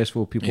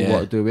successful. People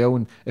want to do well,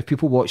 and if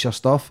people watch your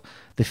stuff,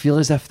 they feel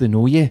as if they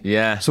know you.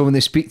 Yeah. So when they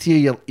speak to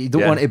you, you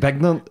don't want to be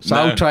ignorant. So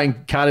I'll try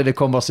and carry the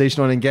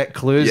conversation on and get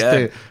clues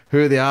to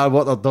who they are,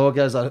 what their dog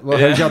is, or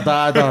how's your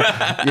dad,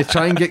 or you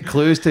try and get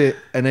clues to it,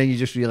 and then you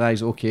just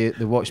realise, okay,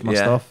 they watched my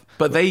stuff.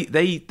 But they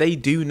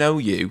do know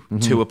you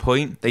to a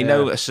point. They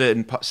know a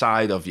certain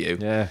side of you.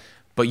 Yeah.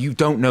 But you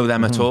don't know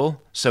them at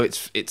all, so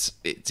it's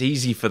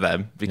easy for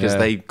them because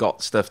they've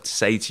got stuff to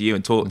say to you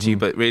and talk to you.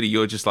 But really,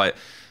 you're just like,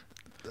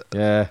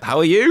 how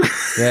are you?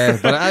 Yeah,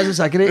 but it's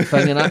a great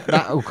thing, and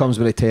that all comes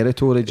with the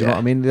territory. Do you know what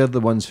I mean? They're the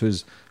ones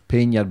who's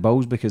paying your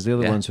bills because they're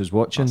the ones who's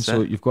watching.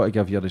 So you've got to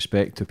give your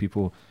respect to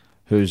people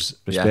who's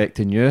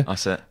respecting you.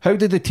 That's it. How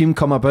did the team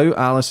come about?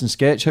 Alice and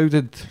Sketch. How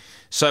did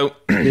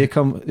they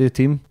come? The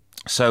team.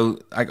 So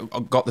I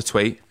got the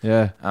tweet,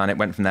 and it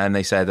went from there. And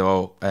they said,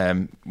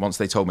 once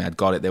they told me I'd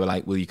got it, they were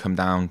like, "Will you come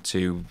down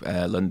to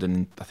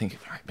London?" I think it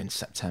might have been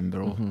September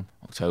or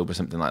October,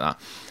 something like that,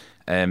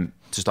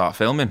 to start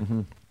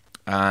filming.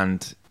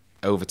 And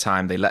over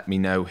time, they let me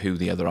know who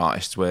the other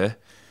artists were.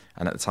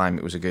 And at the time,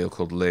 it was a girl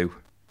called Lou,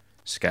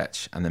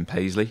 Sketch, and then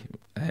Paisley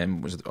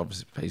was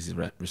obviously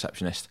Paisley's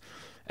receptionist.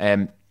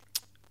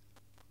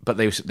 But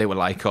they were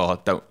like,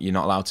 you're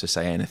not allowed to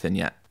say anything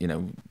yet,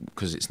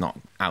 because it's not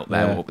out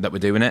there that we're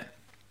doing it.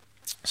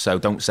 So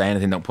don't say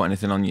anything, don't put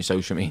anything on your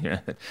social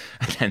media.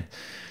 And then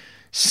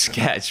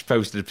Sketch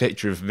posted a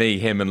picture of me,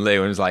 him and Lou,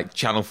 and it was like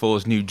Channel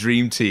 4's new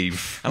dream team.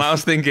 And I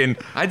was thinking,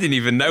 I didn't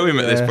even know him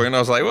at this point. And I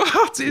was like,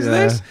 what is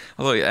this?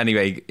 I thought,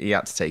 anyway, he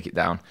had to take it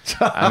down.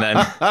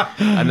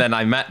 And then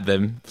I met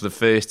them for the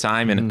first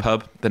time in a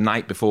pub the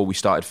night before we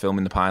started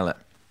filming the pilot.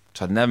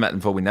 So I'd never met them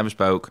before, we never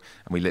spoke,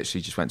 and we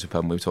literally just went to a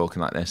pub and we were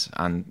talking like this,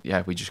 and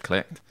we just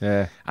clicked.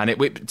 Yeah. And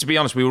to be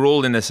honest, we were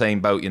all in the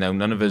same boat,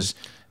 none of us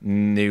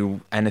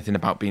knew anything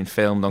about being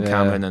filmed on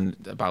camera and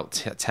about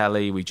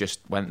telly. We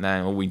just went there,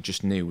 and all we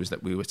just knew was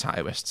that we were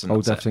tattooists. And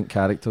all different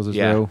characters as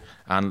well.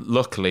 And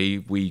luckily,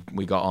 we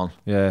got on.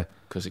 Yeah.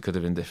 Because it could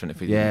have been different if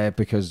we didn't. Yeah,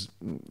 because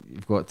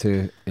you've got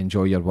to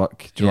enjoy your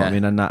work. Do you know what I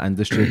mean? In that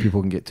industry,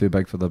 people can get too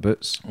big for their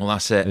boots. Well,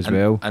 that's it.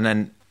 And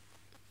then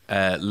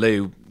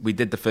Lou, we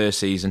did the first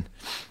season,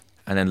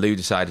 and then Lou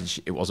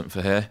decided it wasn't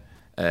for her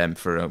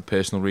for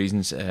personal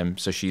reasons,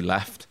 so she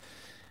left.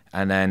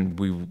 And then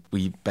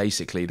we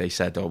basically, they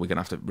said, we're going to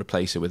have to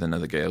replace her with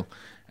another girl,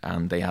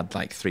 and they had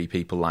like 3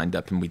 people lined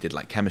up, and we did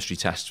like chemistry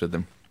tests with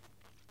them,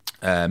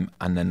 and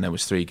then there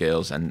was 3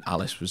 girls, and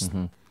Alice was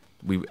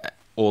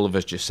all of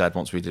us just said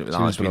once we did it with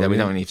Alice, we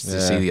don't need to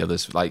see the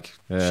others,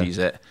 she's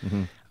it.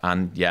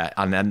 And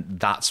then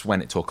that's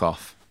when it took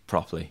off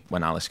properly,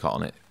 when Alice got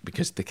on it,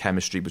 because the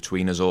chemistry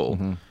between us all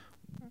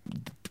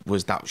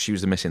was that she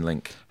was the missing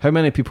link. How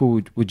many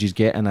people would you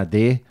get in a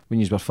day when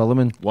you were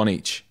filming? 1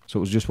 each. So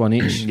it was just 1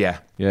 each? Yeah.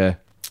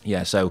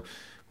 So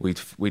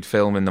we'd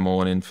film in the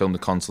morning, film the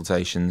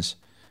consultations,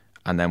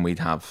 and then we'd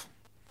have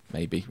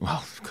maybe,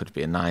 it could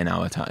be a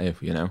 9-hour tattoo,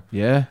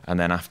 Yeah. And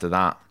then after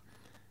that,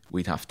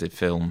 we'd have to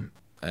film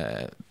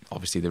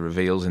obviously the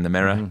reveals in the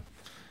mirror.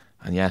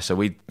 And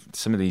so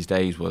some of these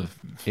days were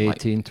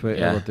 18,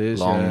 20 hour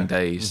days. Long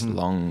days,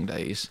 long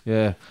days.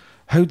 Yeah.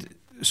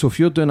 So if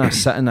you're doing a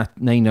sitting at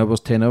 9 hours,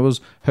 10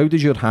 hours, how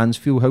does your hands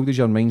feel? How does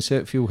your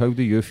mindset feel? How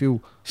do you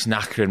feel? It's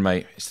knackering,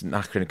 mate. It's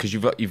knackering because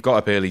you've got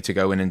up early to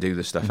go in and do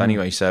the stuff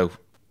anyway. So,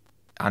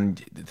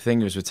 and the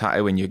thing is with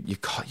tattooing,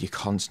 you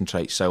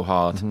concentrate so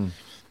hard,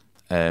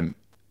 and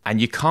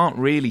you can't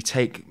really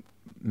take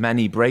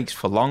many breaks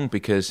for long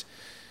because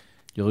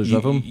you lose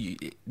rhythm.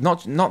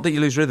 Not that you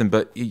lose rhythm,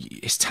 but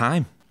it's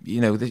time.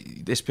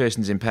 This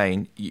person's in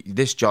pain.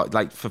 This job,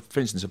 like for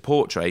instance, a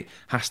portrait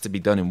has to be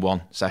done in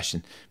one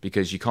session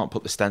because you can't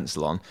put the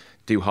stencil on,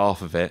 do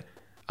half of it,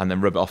 and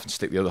then rub it off and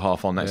stick the other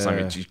half on next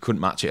time. You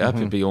couldn't match it up.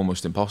 It'd be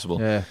almost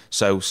impossible. Yeah.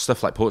 So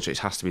stuff like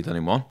portraits has to be done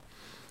in one.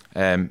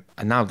 And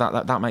now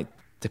that might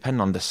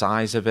depend on the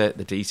size of it,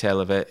 the detail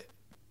of it,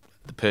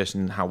 the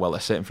person, how well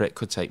they're sitting for it.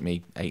 Could take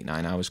me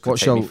 8-9 hours. Could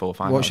take me 4 or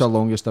 5 hours. What's your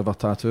longest ever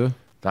tattoo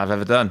that I've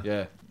ever done?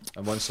 Yeah,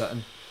 in one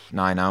sitting.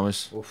 9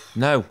 hours. Oof.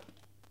 No.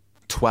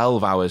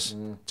 12 hours.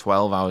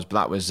 12 hours.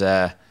 But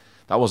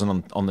that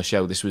wasn't on the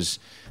show. This was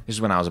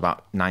when I was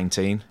about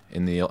 19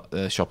 in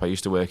the shop I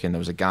used to work in. There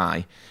was a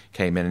guy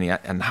came in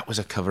and that was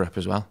a cover up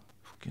as well.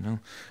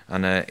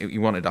 And he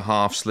wanted a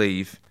half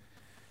sleeve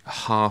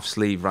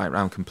right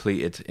round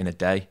completed in a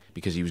day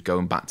because he was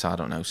going back to, I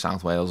don't know,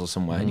 South Wales or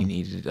somewhere and he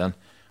needed it done.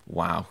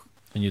 Wow.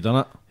 And you done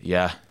it?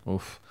 Yeah.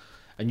 Oof.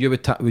 And you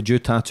would you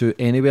tattoo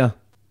anywhere?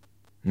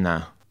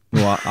 No.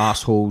 No,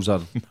 assholes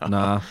or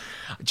nah.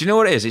 Do you know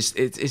what it is?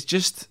 It's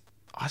just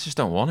I just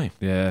don't want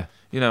to. Yeah.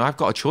 You know, I've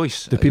got a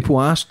choice. Do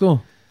people ask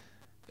though?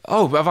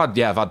 Oh, I've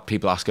had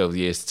people ask over the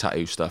years to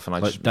tattoo stuff, and I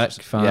Like just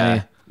dick,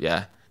 fanny?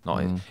 yeah.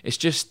 Not it's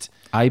just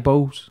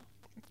Eyeballs?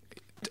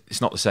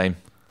 it's not the same.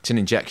 It's an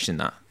injection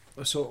that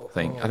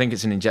thing. I think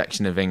it's an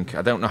injection of ink.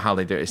 I don't know how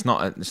they do it. It's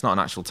not an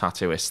actual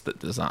tattooist that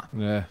does that.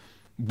 Yeah.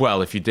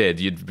 Well, if you did,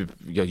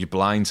 you'd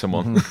blind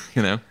someone.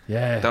 You know.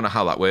 Yeah. I don't know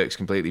how that works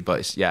completely, but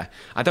it's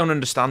I don't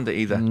understand it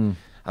either.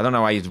 I don't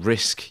know how you'd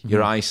risk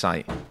your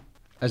eyesight.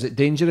 Is it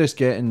dangerous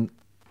getting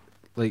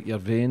like your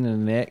vein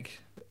in the neck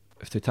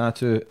if they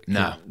tattoo?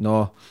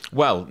 No.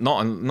 Well,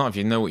 not if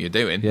you know what you're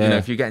doing. Yeah. You know,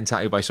 if you're getting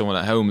tattooed by someone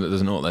at home that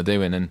doesn't know what they're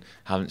doing and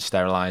haven't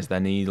sterilised their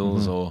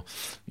needles or,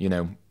 you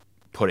know,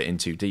 put it in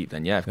too deep,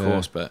 then of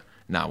course. But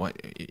no,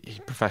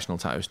 professional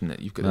tattooist,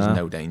 there's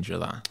no danger of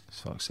that.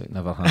 Fuck's sake,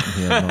 never happened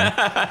here.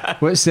 No.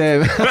 What's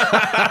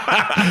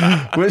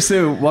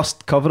the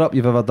worst cover up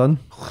you've ever done?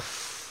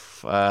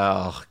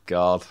 Oh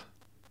God.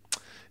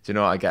 Do you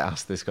know what? I get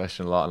asked this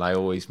question a lot,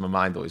 and my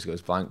mind always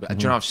goes blank. But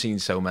do you know, I've seen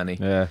so many.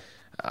 Yeah.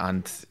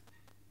 And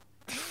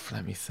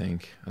let me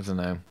think. I don't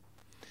know.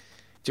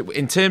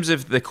 In terms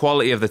of the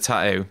quality of the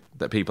tattoo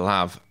that people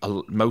have,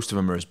 most of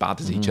them are as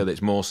bad as each other.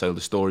 It's more so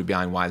the story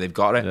behind why they've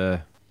got it. Yeah.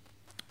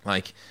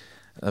 Like,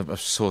 I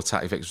saw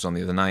Tattoo Fix on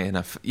the other night, and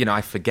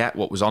I forget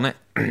what was on it.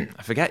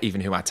 I forget even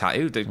who I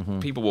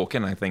tattooed. People walk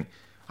in, and I think,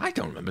 I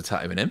don't remember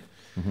tattooing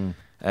him.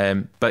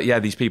 But yeah,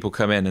 these people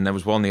come in, and there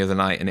was one the other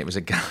night, and it was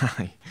a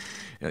guy.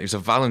 It was a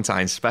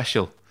Valentine's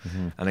special,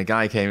 and a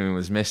guy came in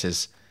with his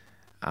missus,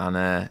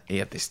 and he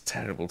had this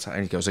terrible tattoo.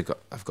 And he goes,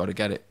 "I've got to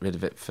get rid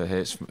of it for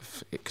her,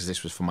 because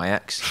this was for my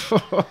ex."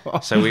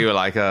 So we were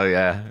like, "Oh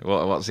yeah,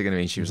 what's it going to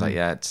mean?" She was like,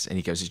 "Yeah," and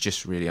he goes, "It's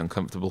just really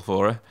uncomfortable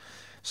for her."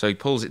 So he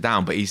pulls it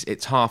down, but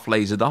it's half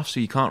lasered off, so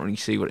you can't really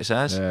see what it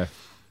says. Yeah.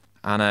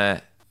 And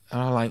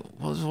I'm like,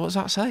 what does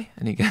that say?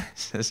 And he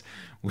says,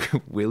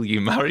 "Will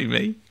you marry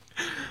me?"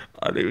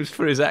 And it was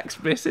for his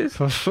ex-missus.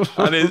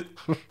 And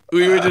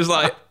we were just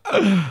like,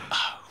 oh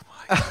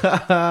my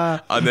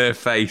God. And their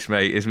face,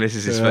 mate, his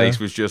missus's face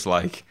was just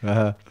like,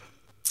 yeah.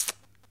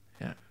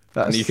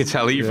 And you could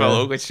tell he felt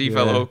awkward. She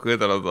felt awkward.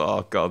 And I thought,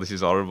 oh God, this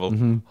is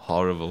horrible.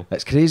 Horrible.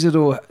 It's crazy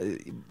though,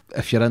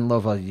 if you're in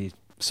love or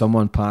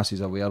someone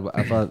passes away or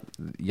whatever,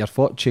 your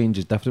thought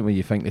changes different when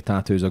you think the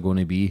tattoos are going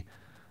to be.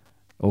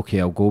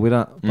 Okay, I'll go with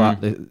that. But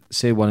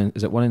say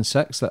is it 1 in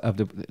 6 that have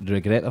the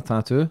regret their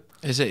tattoo?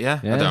 Is it? Yeah,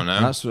 I don't know.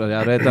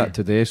 I read that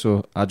today,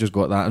 so I just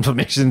got that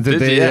information today.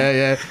 Did you?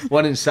 Yeah.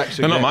 1 in 6.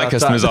 They're not my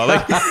customers, are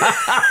they?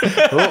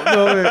 Oh,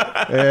 no,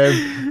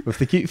 mate. If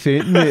they keep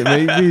fainting, mate,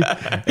 it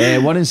might be.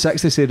 1 in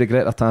 6 they say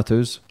regret their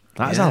tattoos.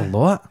 That's a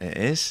lot. It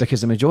is,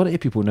 because the majority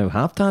of people now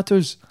have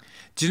tattoos.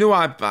 Do you know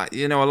what?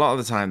 A lot of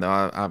the time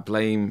though, I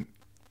blame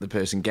the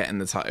person getting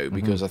the tattoo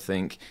because I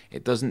think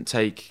it doesn't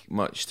take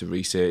much to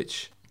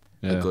research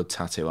a good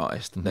tattoo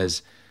artist.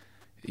 There's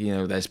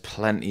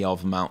plenty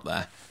of them out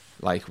there.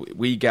 Like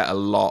we get a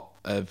lot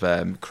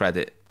of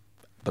credit,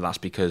 but that's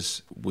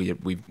because we're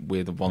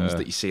the ones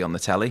that you see on the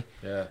telly.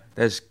 Yeah.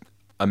 There's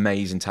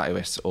amazing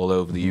tattooists all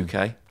over the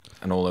UK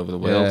and all over the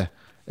world. Yeah.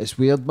 It's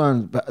weird,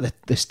 man, but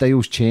the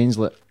styles change.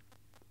 Like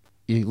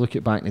you look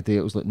at back in the day,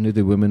 it was like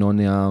nudie women on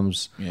the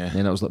arms. Yeah.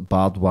 Then it was like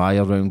barbed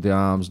wire around the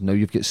arms. Now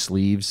you've got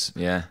sleeves.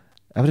 Yeah.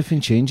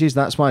 Everything changes.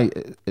 That's why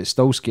it's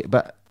still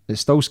but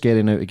it's still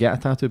scary now to get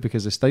a tattoo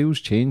because the styles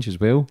change as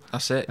well.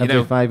 That's it.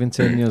 Every 5 and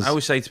 10 years. I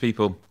always say to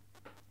people,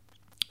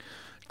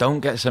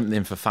 don't get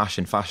something for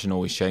fashion. Fashion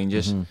always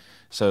changes.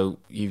 So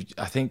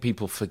I think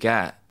people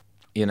forget,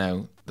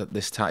 that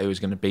this tattoo is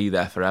going to be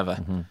there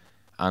forever.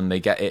 And they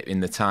get it in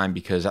the time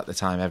because at the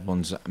time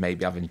everyone's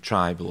maybe having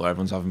tribal or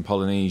everyone's having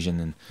Polynesian.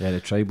 And the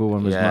tribal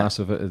one was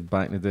massive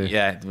back in the day.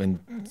 Yeah, when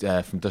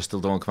From Dusk Till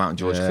Dawn came out and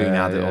George Clooney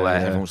had it all there,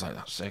 everyone was like,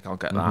 that's sick, I'll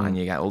get that. And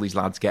you get all these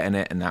lads getting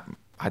it, and that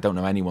I don't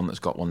know anyone that's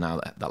got one now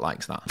that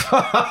likes that.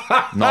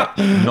 not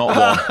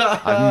one.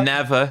 I've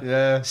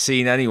never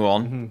seen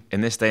anyone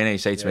in this day and age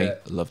say to me, I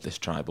love this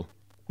tribal.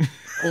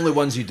 Only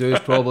ones you do is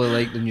probably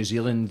like the New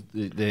Zealand,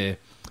 the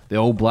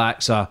All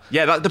Blacks are.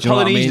 Yeah, the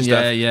Polynesian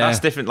stuff. Yeah. That's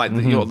different. Like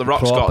the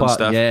rock Scotland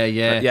stuff.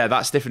 Yeah,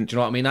 that's different. Do you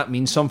know what I mean? That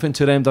means something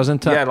to them,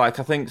 doesn't it? Yeah, like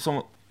I think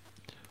someone,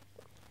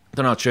 I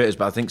don't know how true it is,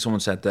 but I think someone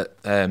said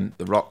that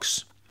the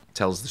Rocks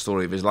tells the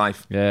story of his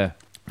life. Yeah.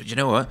 But you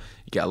know what?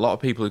 You get a lot of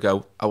people who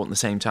go, I want the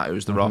same tattoo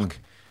as the Rock.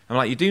 I'm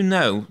like, you do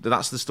know that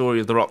that's the story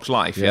of the Rock's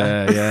life,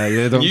 yeah?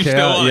 Yeah, don't you care.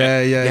 Still want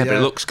it. Yeah, but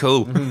it looks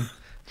cool.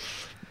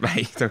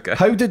 Right, okay.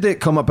 How did it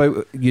come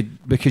about?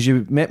 Because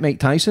you met Mike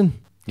Tyson?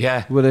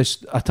 Yeah. With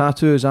a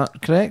tattoo, is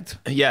that correct?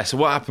 Yeah, so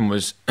what happened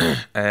was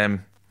I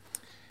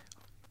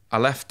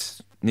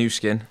left New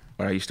Skin,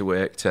 where I used to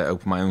work, to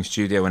open my own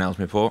studio in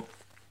Ellesmere Port.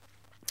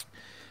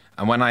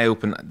 And when I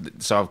opened,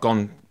 so I've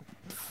gone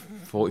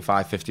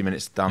 45, 50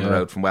 minutes down the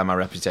road from where my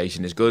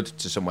reputation is good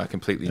to somewhere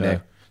completely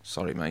new.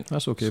 Sorry, mate.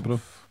 That's okay, bro.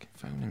 Fucking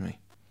phoning me.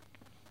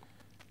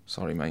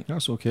 Sorry, mate.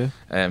 That's okay.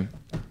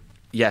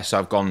 So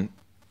I've gone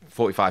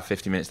 45,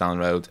 50 minutes down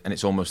the road, and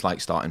it's almost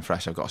like starting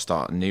fresh. I've got to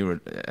start a new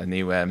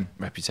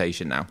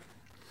reputation now.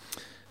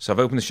 So I've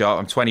opened the shop.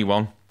 I'm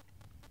 21,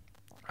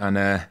 and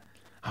I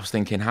was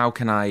thinking, how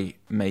can I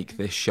make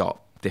this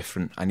shop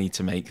different? I need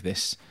to make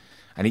this.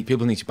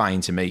 People need to buy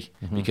into me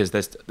because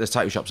there's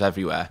tattoo shops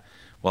everywhere.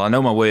 Well, I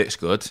know my work's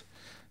good,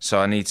 so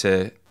I need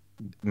to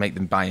make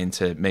them buy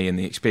into me and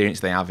the experience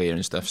they have here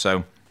and stuff.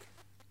 So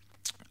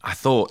I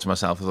thought to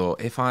myself,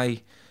 if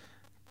I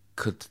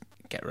could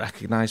get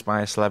recognised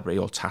by a celebrity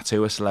or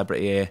tattoo a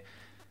celebrity here,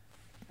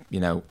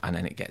 and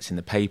then it gets in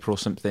the paper or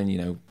something,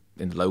 in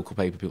the local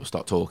paper, people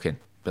start talking,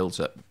 builds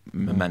up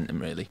momentum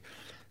really.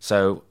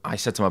 So I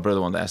said to my brother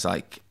one day, I was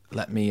like,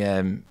 let me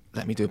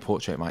do a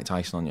portrait of Mike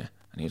Tyson on you.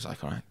 And he was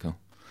like, all right, cool.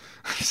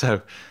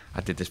 So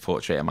I did this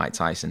portrait of Mike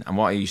Tyson. And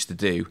what I used to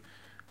do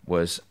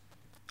was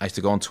I used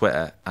to go on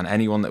Twitter, and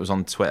anyone that was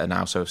on Twitter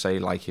now, so say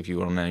like if you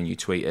were on there and you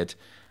tweeted,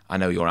 I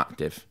know you're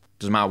active.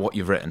 Doesn't matter what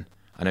you've written,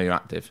 I know you're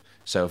active.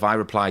 So if I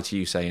reply to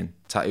you saying,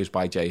 tattoos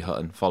by Jay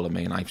Hutton, follow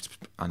me, and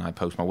I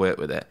post my work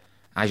with it,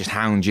 I just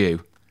hound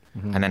you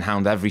and then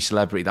hound every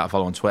celebrity that I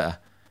follow on Twitter.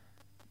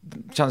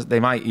 Chance they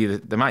might see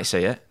it, they might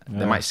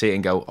see it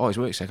and go, oh, his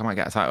work's sick, I might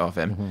get a tattoo off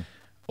him.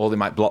 Or they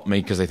might block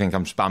me because they think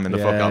I'm spamming the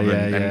fuck up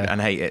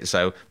and hate it.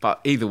 So, but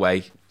either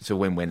way, it's a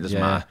win-win. It doesn't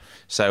matter.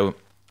 So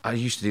I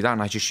used to do that,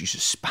 and I just used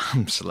to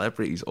spam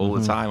celebrities all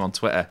the time on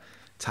Twitter.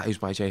 Tattoos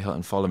by Jay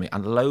Hutton, follow me.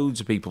 And loads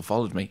of people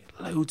followed me.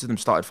 Loads of them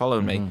started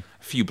following me.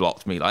 A few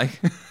blocked me, like.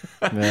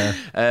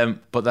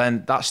 But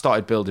then that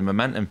started building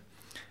momentum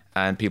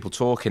and people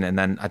talking. And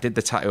then I did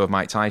the tattoo of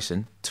Mike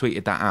Tyson,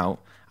 tweeted that out,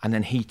 and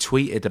then he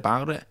tweeted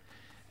about it.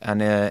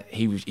 And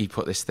he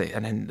put this thing,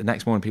 and then the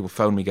next morning people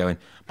phoned me going,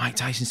 Mike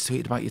Tyson's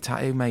tweeted about your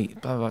tattoo,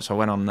 mate. Blah, blah, blah. So I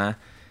went on there,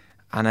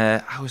 and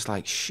I was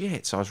like,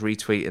 shit. So I was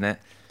retweeting it.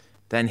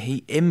 Then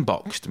he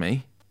inboxed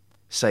me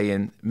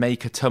saying,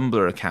 make a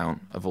Tumblr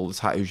account of all the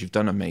tattoos you've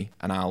done on me,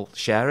 and I'll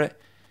share it.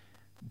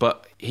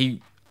 But he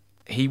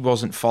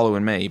wasn't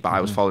following me, but I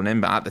was following him.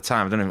 But at the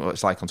time, I don't know what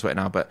it's like on Twitter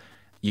now, but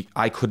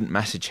I couldn't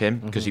message him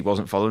because he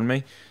wasn't following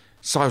me.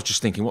 So I was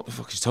just thinking, what the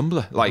fuck is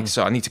Tumblr? Like,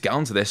 so I need to get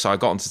onto this. So I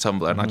got onto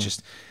Tumblr, and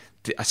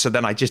so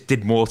then I just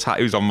did more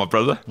tattoos on my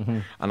brother,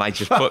 and I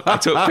took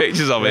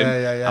pictures of him,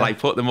 and I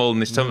put them all in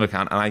this Tumblr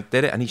account, and I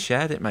did it, and he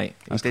shared it, mate.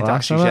 He did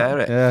actually share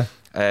it.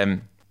 Yeah.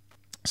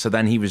 So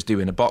then he was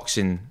doing a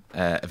boxing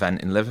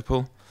event in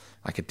Liverpool,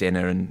 like a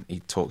dinner, and he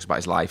talks about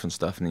his life and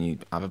stuff, and then you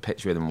have a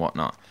picture with him and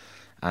whatnot.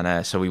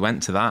 And so we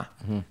went to that,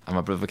 and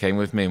my brother came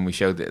with me, and we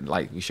showed him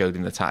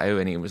the tattoo,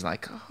 and he was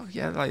like, "Oh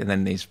yeah," and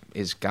then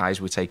his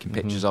guys were taking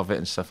pictures of it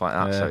and stuff like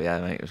that. Yeah. So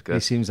yeah, mate, it was good. He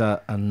seems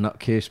a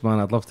nutcase, man.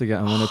 I'd love to get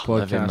him on the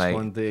podcast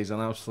one day. He's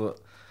an absolute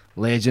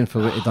legend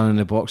for what he's done in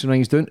the boxing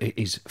ring.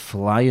 He's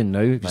flying now.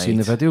 Have you seen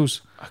the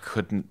videos? I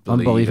couldn't believe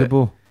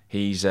Unbelievable. It.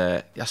 He's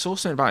I saw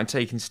something about him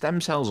taking stem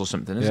cells or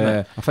something, isn't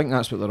it? I think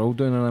that's what they're all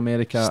doing in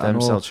America.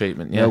 Stem cell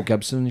treatment, Mel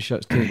Gibson and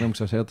shit's taking them,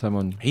 because I heard him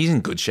on. He's in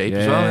good shape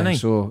as well, isn't he?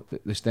 So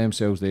the stem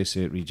cells, they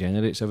say it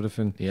regenerates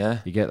everything. Yeah.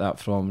 You get that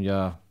from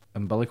your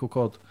umbilical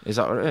cord. Is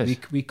that what it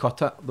is? We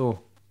cut it though.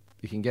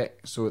 You can get,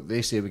 so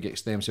they say we get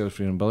stem cells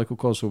from your umbilical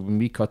cord, so when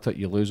we cut it,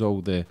 you lose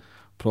all the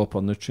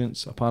proper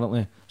nutrients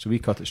apparently. So we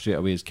cut it straight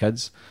away as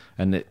kids,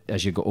 and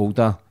as you get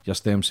older, your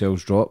stem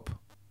cells drop.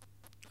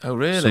 Oh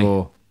really?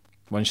 So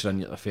once you're in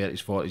your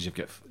 30s, 40s, you've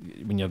got,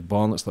 when you're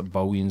born, it's like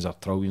billions or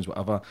trillions,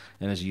 whatever,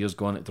 and as years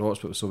go on, it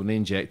drops. But so when they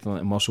inject them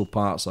into muscle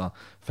parts or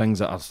things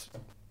that are,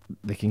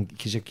 they can,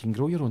 because you can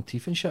grow your own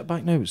teeth and shit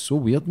back now. It's so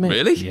weird, mate.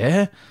 Really?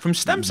 Yeah. From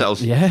stem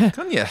cells? Yeah.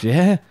 Can you?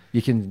 Yeah.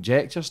 You can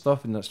inject your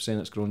stuff, and that's saying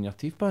it's growing your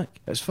teeth back.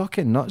 It's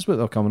fucking nuts what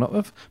they're coming up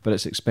with, but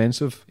it's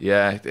expensive.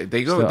 Yeah,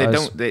 they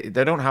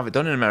don't have it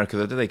done in America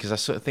though, do they? Because I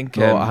sort of think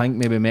I think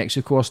maybe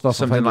Mexico or stuff,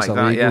 something like that.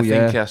 Illegal, yeah,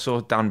 I think I saw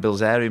Dan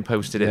Bilzerian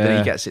posted it, that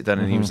he gets it done,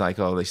 and he was like,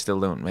 "Oh, they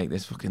still don't make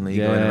this fucking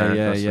legal in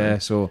America." Yeah.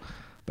 So,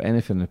 but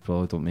anything they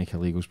probably don't make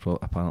illegal is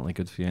apparently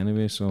good for you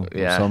anyway. So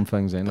some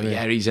things anyway. But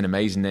yeah, he's an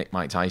amazing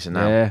Mike Tyson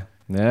now.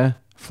 Yeah,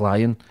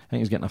 flying. I think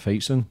he's getting a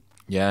fight soon.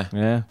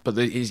 Yeah. But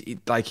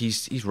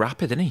he's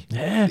rapid, isn't he?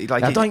 Yeah. I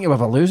don't think he'll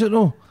ever lose it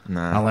though.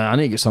 Nah. I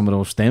need to get some of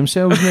those stem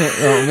cells, mate.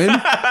 You know what I mean?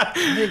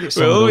 I need to get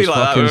some of those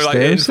fucking we were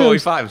stem cells.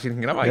 45,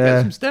 thinking I might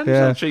get some stem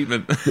cell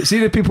treatment. But see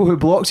the people who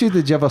blocked you,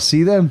 did you ever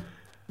see them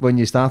when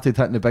you started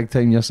hitting the big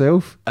time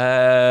yourself?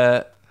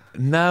 No,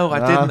 I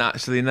didn't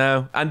actually,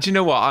 no. And do you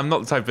know what? I'm not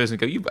the type of person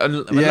to go,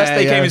 unless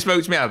they came and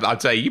spoke to me,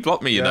 I'd say, you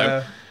blocked me, you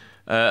know.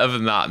 Other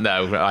than that,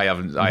 no, I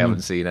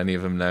haven't seen any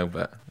of them, no,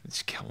 but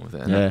just get on with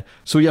it. Yeah.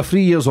 So you're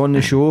 3 years on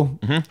the show.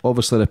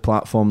 Obviously, the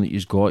platform that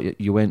you've got,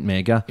 you went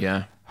mega.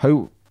 Yeah.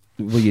 How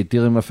were you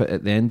dealing with it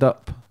at the end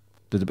up?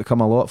 Did it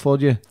become a lot for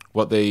you?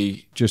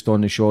 Just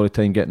on the show all the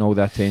time, getting all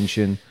the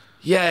attention?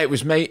 Yeah, it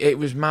was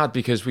mad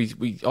because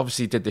we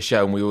obviously did the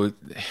show, and we were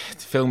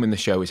filming the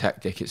show is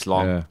hectic. It's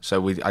long, Yeah.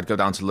 so I'd go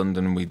down to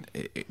London, and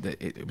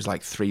it was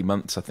like 3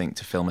 months, I think,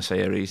 to film a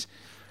series.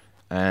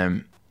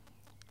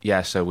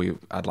 Yeah, so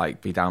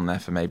I'd be down there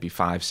for maybe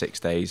 5-6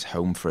 days,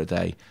 home for a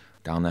day,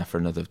 down there for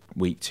another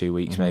week, 2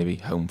 weeks maybe,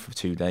 home for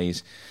 2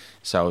 days.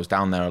 So I was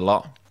down there a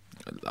lot.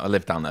 I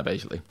lived down there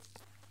basically.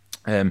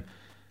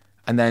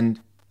 And then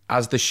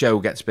as the show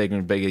gets bigger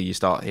and bigger, you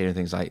start hearing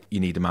things like, you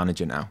need a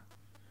manager now.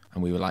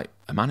 And we were like,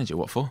 a manager,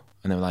 what for?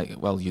 And they were like,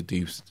 well, you'll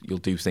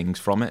do things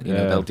from it. You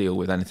know, they'll deal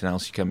with anything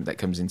else that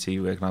comes into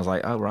your work. And I was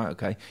like, oh, right,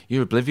 okay.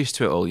 You're oblivious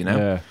to it all, you know?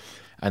 Yeah.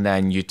 And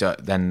then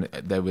then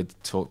they would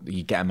talk,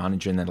 you get a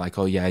manager and they're like,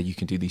 oh, yeah, you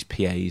can do these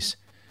PAs.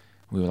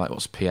 We were like,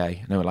 what's a PA?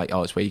 And they were like,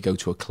 oh, it's where you go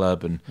to a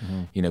club and,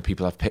 you know,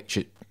 people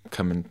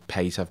come and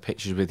pay to have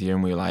pictures with you.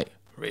 And we were like,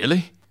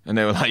 really? And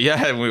they were like,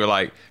 yeah. And we were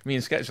like, me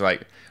and Sketch were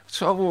like,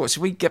 so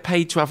we get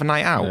paid to have a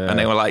night out? And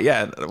they were like,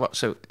 yeah. What?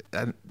 So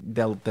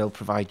they'll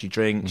provide you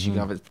drinks. You can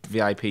have a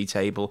VIP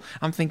table.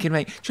 I'm thinking,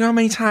 mate, do you know how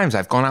many times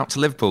I've gone out to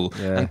Liverpool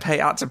and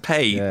had to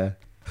pay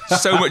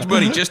so much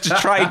money just to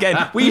try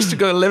again? We used to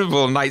go to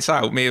Liverpool on nights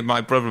out, me and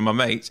my brother and my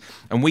mates,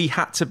 and we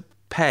had to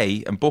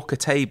pay and book a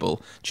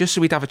table just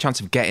so we'd have a chance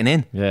of getting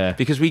in. Yeah.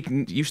 Because we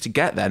used to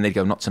get there and they'd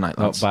go, not tonight,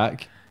 lads. Not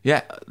back.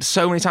 Yeah,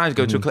 so many times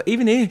go to a club,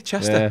 even here,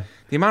 Chester.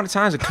 The amount of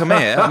times I come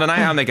here on a night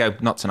out and they go,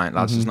 not tonight,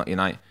 lads, it's not your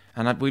night.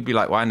 And we'd be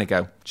like, why? And they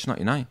go, it's not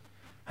your night.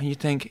 And you'd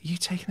think, are you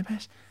taking the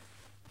piss?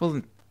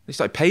 Well, they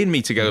started paying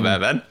me to go there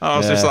then. I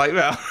was just like,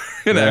 well,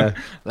 you know,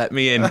 let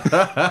me in.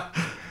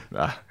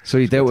 So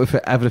you dealt with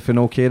everything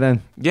okay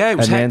then? Yeah, it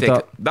was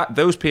hectic.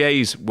 Those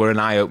PAs were an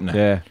eye-opener.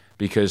 Yeah.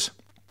 Because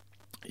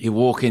you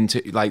walk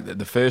into, like,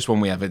 the first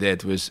one we ever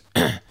did was...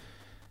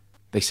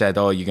 They said,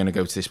 oh, you're going to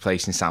go to this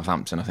place in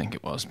Southampton, I think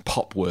it was.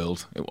 Pop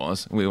World, it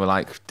was. And we were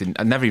like,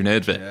 I'd never even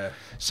heard of it. Yeah.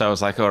 So I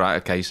was like, all right,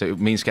 okay. So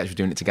me and Sketch were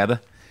doing it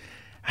together.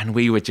 And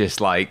we were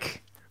just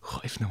like,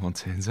 what if no one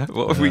turns up?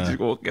 What if we just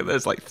walk in?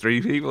 There's like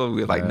 3 people.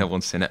 We were like, no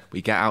one's seen it.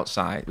 We get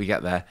outside. We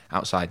get there.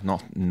 Outside,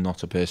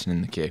 not a person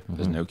in the queue.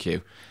 There's no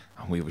queue.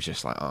 And we were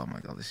just like, oh my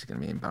God, this is going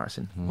to be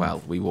embarrassing.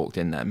 Well, we walked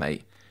in there,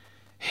 mate.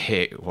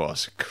 It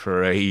was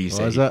crazy.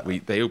 What was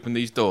it? They opened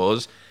these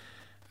doors.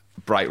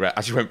 Bright red.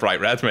 I just went bright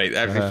red, mate.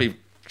 Everything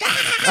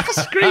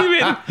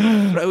screaming,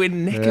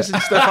 throwing knickers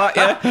and stuff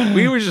at you.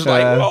 We were just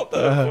like, what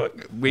the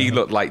fuck? We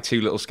looked like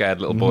 2 little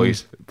scared little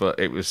boys, but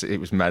it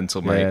was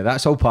mental, mate. Yeah,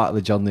 that's all part of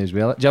the journey as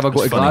well. Did you ever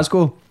go to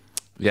Glasgow?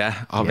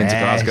 Yeah, I've been to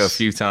Glasgow a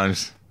few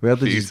times. Where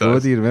did you go?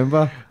 Do you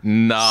remember?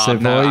 No,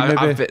 Savoy,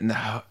 maybe?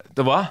 No.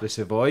 The what? The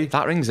Savoy.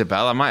 That rings a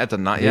bell. I might have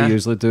done that, yeah. You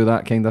usually do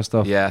that kind of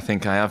stuff. Yeah, I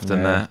think I have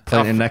done that.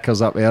 Plenty of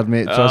knickers up there,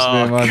 mate. Trust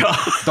me, man. God.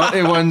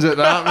 Dirty ones at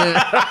that, mate.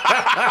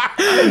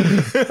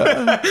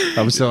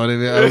 I'm sorry,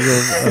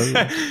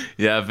 mate.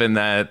 Yeah, I've been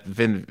there.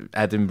 Been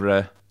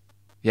Edinburgh.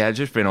 Yeah, I've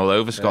just been all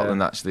over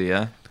Scotland, actually,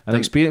 yeah. An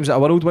experience, a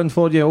whirlwind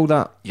for you, all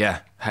that? Yeah,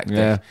 hectic.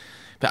 Yeah.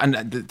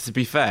 But to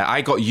be fair,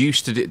 I got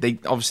used to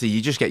it. Obviously,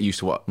 you just get used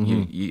to what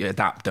you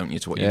adapt, don't you,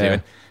 to what you're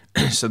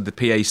doing. So the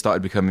PA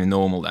started becoming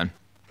normal then,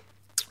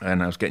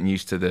 and I was getting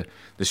used to the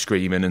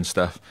screaming and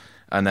stuff.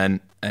 And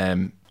then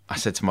I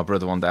said to my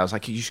brother one day, I was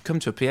like, "You should come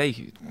to a PA."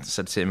 I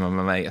said to him and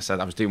my mate, I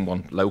said I was doing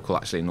one local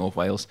actually in North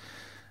Wales,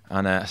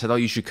 and I said, "Oh,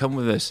 you should come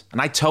with us."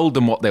 And I told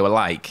them what they were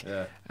like,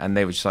 and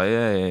they were just like,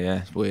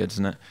 "Yeah, it's weird,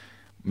 isn't it,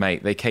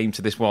 mate?" They came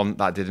to this one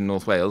that I did in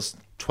North Wales,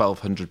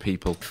 1,200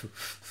 people.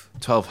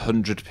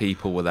 1,200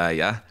 people were there,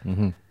 yeah.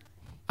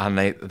 And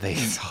they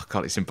oh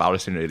God, it's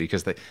embarrassing really,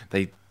 because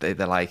they're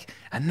like,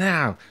 and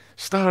now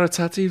star of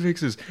Tattoo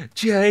Fixers,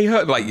 Jay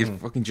Hutton, like you're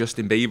fucking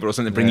Justin Bieber or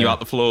something, bring you out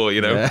the floor, you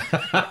know.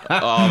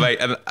 Oh mate,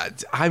 and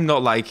I'm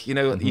not like, you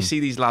know, you see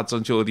these lads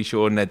on Geordie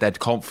Shore and they're dead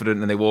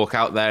confident and they walk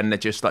out there and they're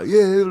just like,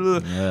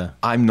 yeah.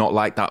 I'm not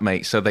like that,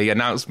 mate. So they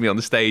announced me on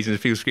the stage and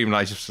people screaming,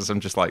 I'm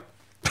just like,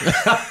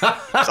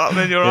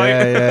 something, you're right.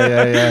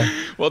 Yeah.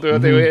 What do I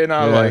do here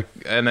now? Like,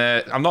 and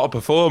I'm not a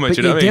performer. But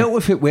do you know what I mean? Dealt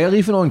with it well,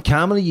 even on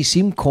camera. You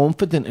seem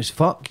confident as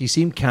fuck. You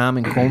seem calm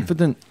and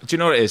confident. Do you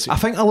know what it is? I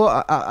think a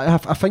lot. I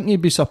think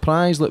you'd be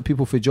surprised, like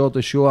people for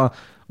Geordie Shore,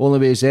 Only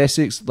Way is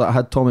Essex, that I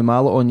had Tommy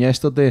Mallet on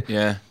yesterday.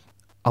 Yeah.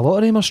 A lot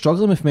of them are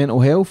struggling with mental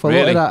health. A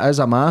lot of that is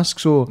a mask.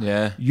 So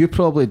you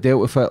probably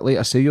dealt with it. Like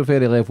I say, you're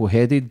very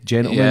level-headed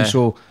gentleman.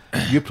 So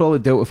you probably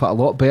dealt with it a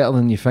lot better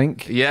than you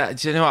think. Yeah.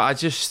 Do you know what?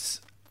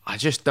 I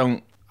just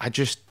don't.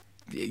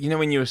 You know,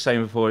 when you were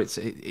saying before, it's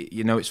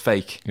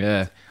fake.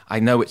 Yeah. I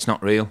know it's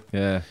not real.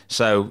 Yeah.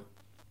 So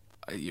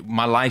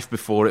my life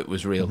before it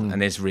was real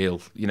and is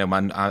real. You know,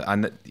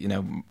 man. You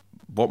know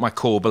what my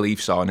core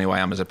beliefs are and who I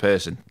am as a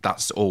person.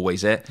 That's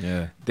always it.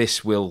 Yeah.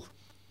 This will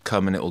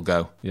come and it'll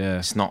go. Yeah.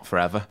 It's not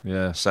forever.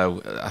 Yeah.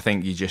 So I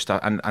think you just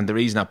and the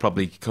reason I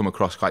probably come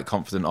across quite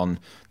confident on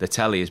the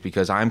telly is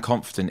because I'm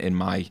confident in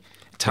my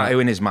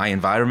tattooing is my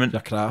environment.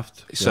 Your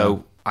craft.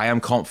 So I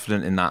am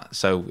confident in that.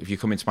 So if you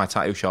come into my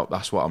tattoo shop,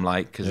 that's what I'm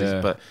like.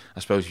 But I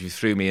suppose if you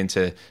threw me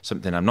into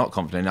something I'm not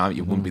confident in,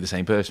 you wouldn't be the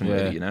same person,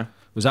 really, you know?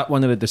 Was that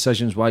one of the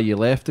decisions why you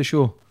left the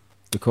show?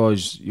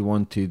 Because you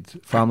wanted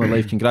family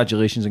life?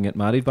 Congratulations on getting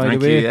married, by the way.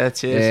 Thank you, yeah,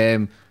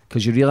 cheers.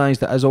 Because you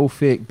realised it is all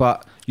fake,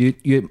 but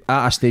you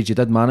at a stage you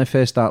did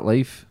manifest that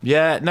life.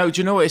 Yeah, no,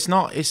 do you know what? It's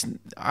not.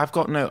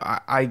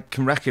 I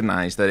can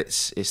recognise that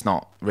it's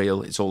not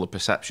real. It's all a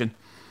perception.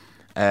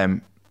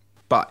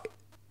 But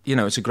you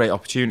know, it's a great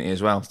opportunity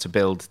as well to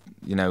build,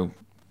 you know,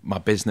 my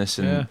business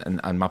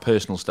and my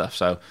personal stuff.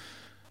 So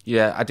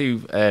Yeah, I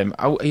do.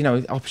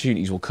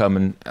 Opportunities will come,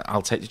 and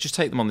I'll just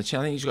take them on the chin.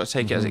 I think you've got to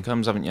take it as it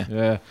comes, haven't you?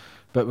 Yeah.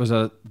 But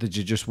did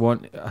you just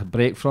want a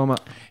break from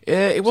it?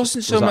 It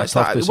wasn't so Was that much a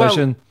tough that.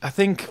 decision? Well, I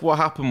think what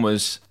happened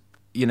was,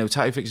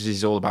 Tattoo Fixers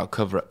is all about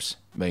cover-ups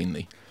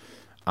mainly,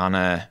 and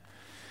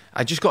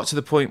I just got to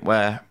the point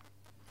where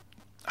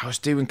I was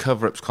doing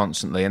cover-ups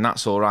constantly, and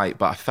that's all right,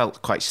 but I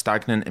felt quite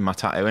stagnant in my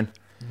tattooing.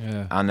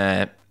 Yeah.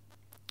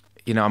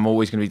 And I'm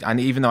always going to be, and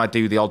even though I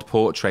do the odd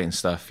portrait and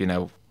stuff,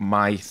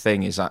 my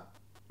thing is that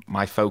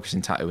my focus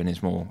in tattooing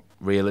is more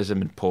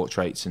realism and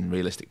portraits and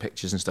realistic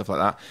pictures and stuff like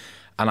that.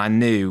 And I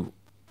knew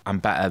I'm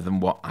better than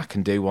what I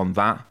can do on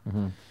that.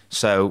 Mm-hmm.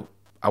 So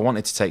I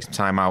wanted to take some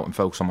time out and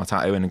focus on my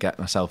tattooing and get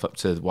myself up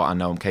to what I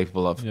know I'm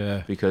capable of.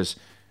 Yeah. Because,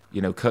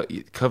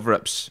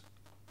 cover-ups,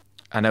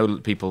 I know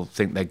people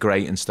think they're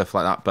great and stuff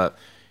like that, but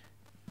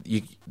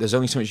there's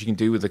only so much you can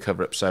do with the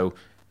cover-up. So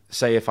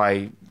say if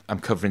I'm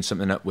covering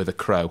something up with a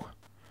crow,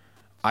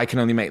 I can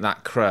only make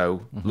that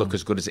crow look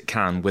as good as it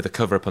can with a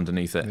cover-up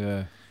underneath it.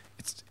 Yeah.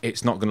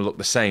 It's not going to look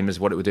the same as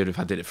what it would do if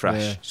I did it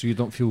fresh. Yeah. So you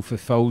don't feel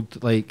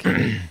fulfilled, like,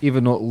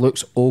 even though it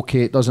looks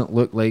okay, it doesn't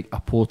look like a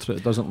portrait,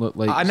 it doesn't look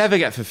like... I never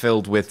get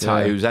fulfilled with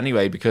tattoos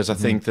anyway, because I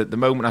think that the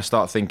moment I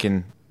start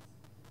thinking,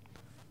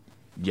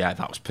 yeah,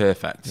 that was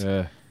perfect.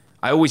 Yeah.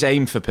 I always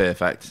aim for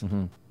perfect,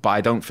 but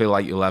I don't feel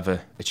like you'll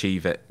ever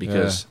achieve it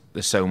because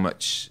there's so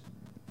much...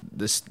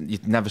 you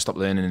never stop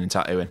learning in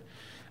tattooing.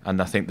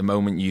 And I think the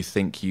moment you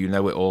think you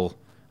know it all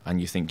and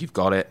you think you've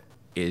got it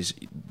is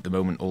the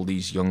moment all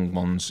these young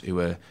ones who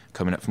are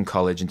coming up from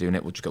college and doing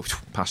it will just go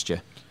past you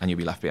and you'll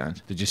be left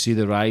behind. Did you see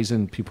the rise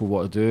in people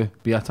want to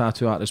be a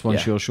tattoo artist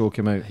once your show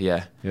came out?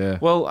 Yeah. Yeah.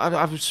 Well,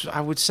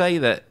 I would say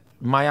that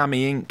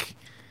Miami Ink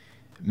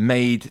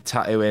made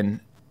tattooing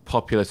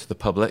popular to the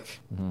public.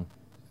 Mm-hmm.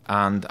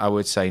 And I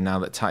would say now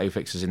that Tattoo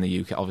Fixers in the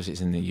UK, obviously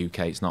it's in the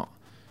UK, it's not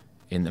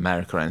in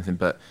America or anything,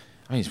 but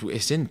I mean,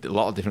 it's in a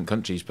lot of different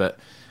countries, but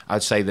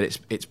I'd say that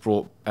it's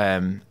brought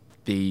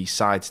the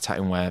side to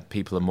tattooing where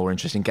people are more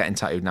interested in getting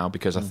tattooed now,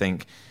 because I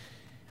think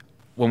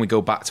when we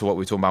go back to what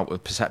we were talking about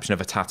with perception of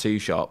a tattoo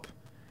shop,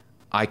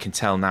 I can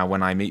tell now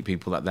when I meet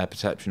people that their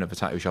perception of a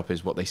tattoo shop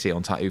is what they see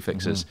on Tattoo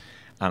Fixers.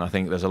 And I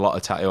think there's a lot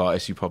of tattoo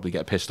artists who probably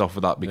get pissed off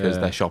with that because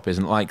their shop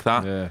isn't like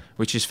that,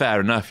 which is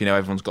fair enough.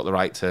 Everyone's got the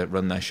right to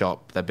run their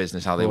shop, their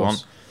business how they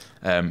want.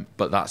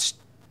 But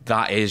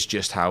that is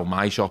just how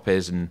my shop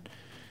is, and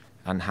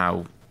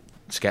how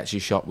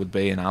Sketchy's shop would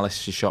be, and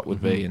Alice's shop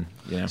would be, and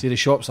See, the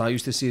shops I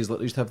used to see used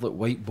to have like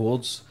white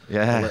boards,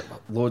 with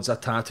loads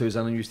of tattoos,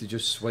 and I used to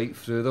just swipe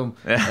through them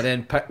and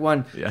then pick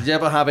one. Did you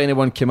ever have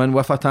anyone come in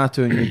with a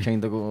tattoo and you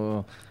kind of go,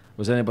 oh,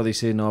 was anybody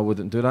saying no, I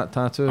wouldn't do that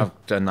tattoo?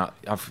 I've done that.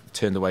 I've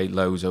turned away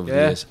loads over the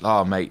years.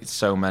 Oh mate,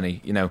 so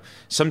many.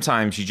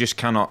 Sometimes you just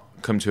cannot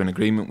come to an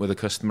agreement with a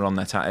customer on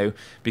their tattoo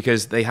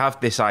because they have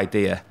this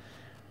idea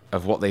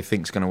of what they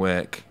think's going to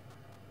work,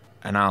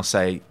 and I'll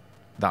say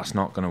that's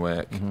not going to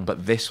work,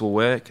 but this will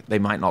work. They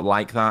might not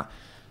like that.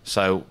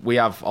 So we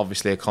have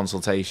obviously a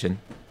consultation,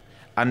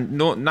 and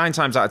 9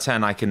 times out of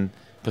 10 I can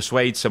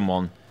persuade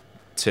someone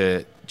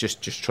to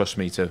just trust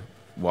me to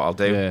what I'll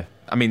do. Yeah.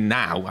 I mean,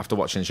 now after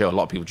watching the show, a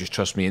lot of people just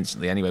trust me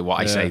instantly anyway. What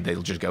I say,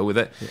 they'll just go with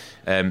it.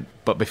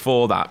 But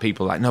before that,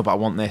 people are like, no, but I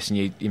want this, and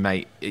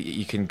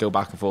you can go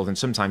back and forth, and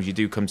sometimes you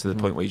do come to the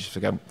point where you just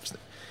forget.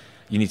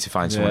 You need to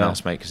find someone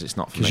else, mate, because it's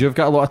not for me. Because you've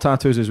got a lot of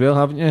tattoos as well,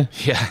 haven't you?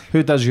 Yeah.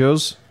 Who does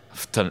yours?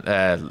 I've done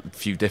a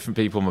few different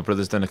people. My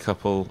brother's done a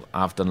couple.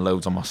 I've done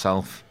loads on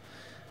myself.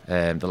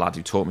 The lad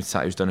who taught me to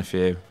tattoo's done a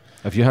few.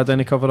 Have you had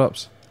any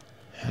cover-ups?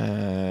 I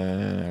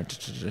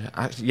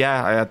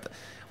had.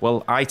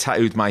 Well, I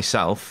tattooed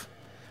myself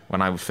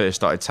when I first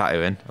started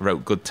tattooing. I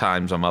wrote good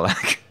times on my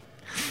leg.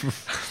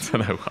 I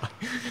don't know why.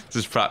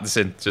 Just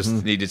practicing. Just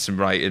needed some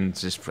writing.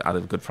 Just had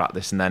a good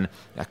practice. And then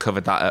I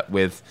covered that up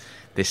with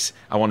this.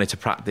 I wanted to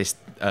practice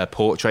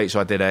portrait, so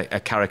I did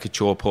a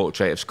caricature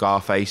portrait of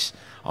Scarface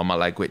on my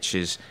leg, which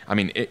is, I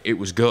mean, it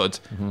was good,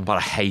 but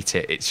I hate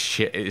it. It's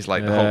shit. It's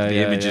like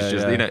the image is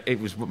just, it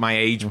was my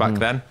age back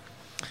then.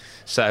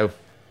 So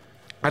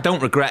I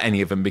don't regret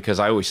any of them, because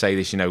I always say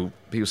this,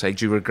 people say,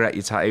 do you regret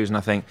your tattoos? And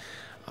I think,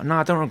 no,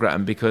 I don't regret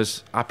them,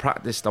 because I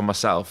practiced on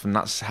myself and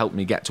that's helped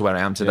me get to where I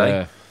am today.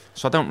 Yeah.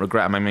 So I don't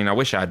regret them. I mean, I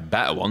wish I had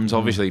better ones,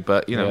 obviously,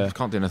 but,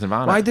 can't do nothing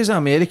about it. Why does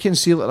Americans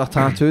see their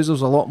tattoos?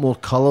 There's a lot more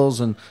colours,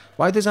 and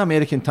why does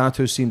American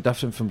tattoos seem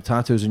different from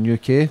tattoos in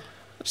UK?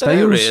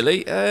 Styles?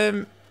 Really?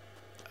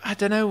 I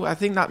don't know. I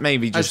think that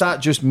maybe just... Is that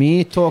just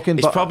me talking?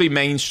 It's probably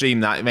mainstream,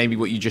 that maybe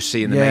what you just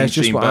see in the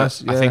mainstream,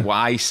 but I think what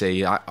I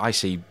see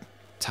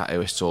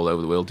tattooists all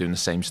over the world doing the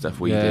same stuff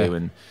we do,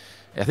 and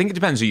I think it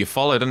depends who you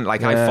follow, doesn't it?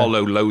 Like, I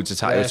follow loads of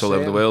tattooists all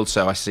over the world,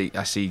 so I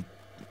see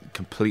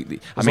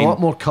completely... There's a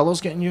lot more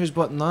colours getting used,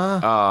 but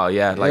nah. Oh,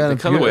 yeah. Like,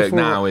 the colour work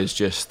now is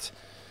just...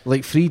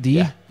 Like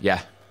 3D?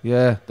 Yeah.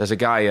 There's a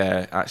guy,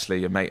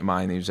 actually, a mate of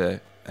mine, who's an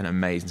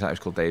amazing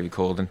tattooist called David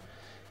Corden.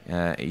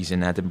 He's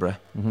in Edinburgh.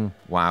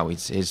 Wow,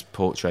 his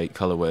portrait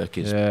colour work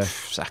is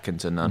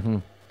second to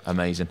none.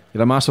 amazing.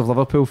 You're a massive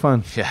Liverpool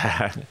fan.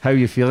 Yeah. How are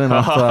you feeling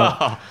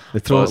after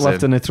Buzzing.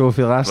 lifting the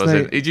trophy last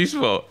night? Did you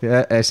support?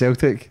 Yeah,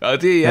 Celtic. Oh,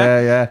 do you?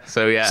 Yeah.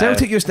 So, yeah.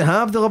 Celtic used to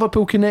have the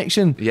Liverpool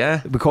connection.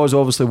 Yeah. Because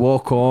obviously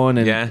Walk On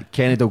and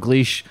Kenny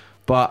Dalglish.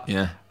 But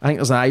Yeah. I think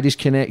there's an Irish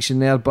connection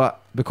there.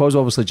 But because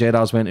obviously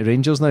Gerrard's went to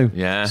Rangers now.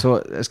 Yeah. So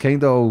it's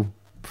kind of all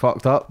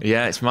fucked up.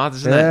 Yeah, it's mad,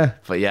 isn't Yeah. it?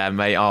 But yeah,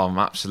 mate, I'm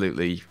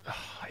absolutely...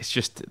 It's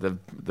just the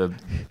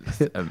It's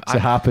the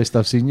happiest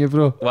I've seen you,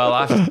 bro. well,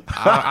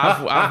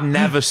 I've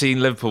never seen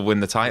Liverpool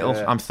win the title.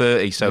 Yeah. I'm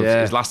 30, so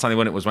Yeah. the last time they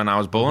won it was when I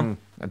was born.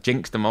 I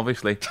jinxed them,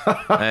 obviously.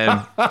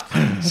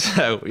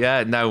 So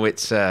yeah, no,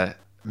 it's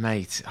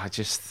mate. I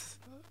just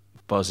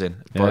buzzing,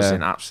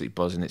 absolutely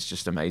buzzing. It's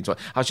just amazing.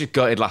 I was just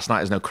gutted last night.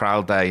 There's no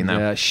crowd there, you know.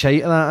 Yeah,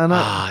 shite of that,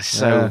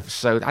 innit?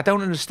 So I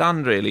don't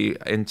understand really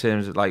in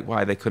terms of like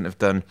why they couldn't have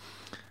done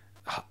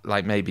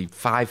like maybe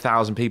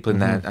 5,000 people in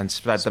there and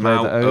spread them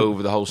out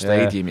over the whole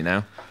stadium, you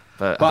know.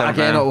 But I don't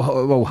again, know.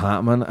 it will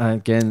happen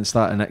again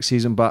starting next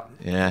season. But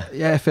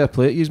yeah, fair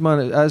play to you, man.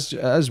 It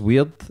is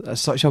weird.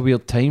 It's such a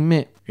weird time,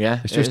 mate. Yeah,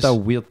 it's it just is. a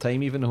weird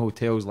time. Even the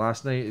hotels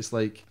last night, it's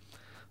like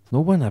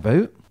no one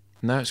about.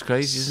 No, it's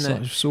crazy,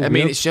 isn't it? So I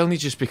mean, weird. it's only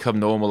just become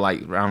normal,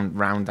 like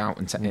round out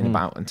and in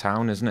about in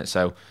town, isn't it?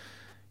 So,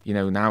 you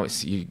know, now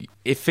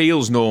it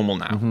feels normal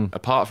now.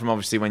 Apart from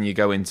obviously when you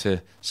go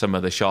into some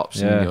of the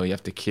shops and you know, you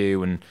have to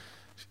queue and.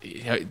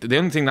 You know, the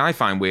only thing that I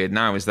find weird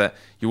now is that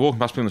you're walking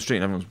past people on the street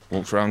and everyone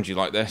walks around you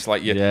like this,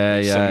 like you're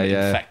some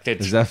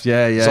infected As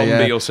if,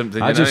 zombie or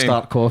something. I just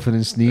start coughing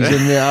and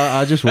sneezing, mate.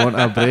 I just want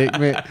a break,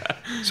 mate.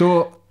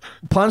 So,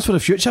 plans for the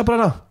future,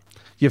 brother?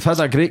 You've had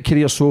a great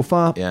career so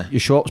far. Yeah. Your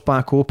shop's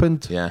back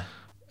opened. Yeah.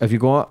 Have you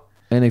got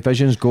any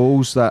visions,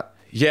 goals that?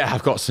 Yeah,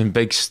 I've got some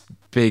big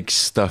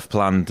stuff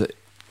planned.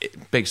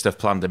 Big stuff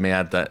planned in my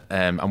head that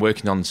I'm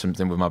working on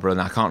something with my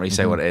brother. I can't really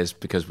say what it is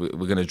because we're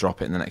going to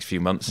drop it in the next few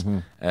months.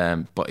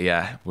 But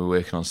yeah, we're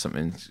working on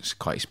something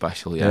quite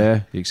special.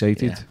 Yeah, you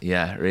excited?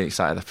 Yeah, really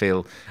excited. I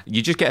feel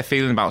you just get a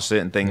feeling about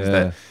certain things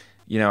that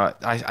you know.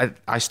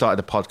 I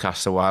started a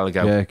podcast a while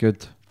ago. Yeah,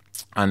 good.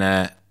 And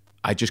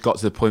I just got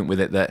to the point with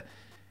it that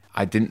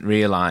I didn't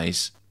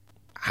realise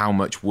how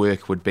much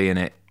work would be in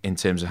it in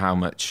terms of how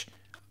much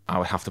I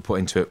would have to put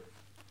into it,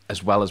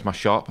 as well as my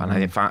shop, and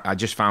I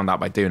just found out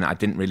by doing it I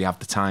didn't really have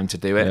the time to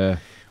do it,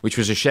 which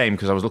was a shame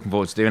because I was looking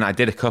forward to doing it. I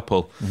did a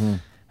couple,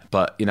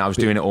 but you know I was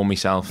doing it all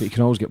myself. But you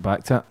can always get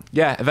back to it.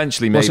 Yeah,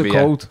 eventually What's maybe. it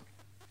called?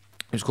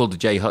 It was called the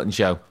Jay Hutton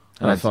Show.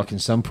 That's fucking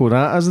simple,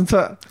 that isn't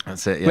it?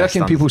 That's it. Yeah, Where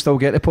can people still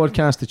get the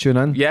podcast to tune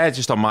in? Yeah,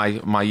 just on my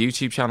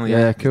YouTube channel.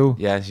 Yeah, cool.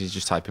 Yeah, you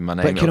just type in my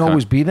name. But it can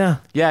always be there.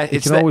 Yeah, you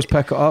can always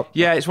pick it up.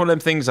 Yeah, it's one of them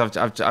things. I've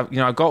you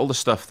know I've got all the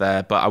stuff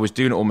there, but I was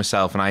doing it all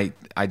myself, and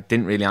I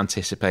didn't really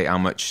anticipate how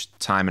much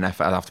time and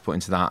effort I'd have to put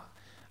into that,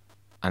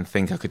 and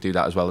think I could do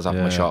that as well as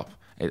having my shop.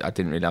 I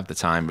didn't really have the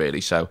time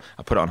really, so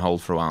I put it on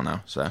hold for a while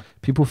now. So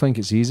people think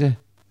it's easy.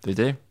 They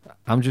do.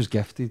 I'm just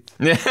gifted.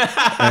 You're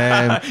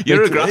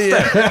a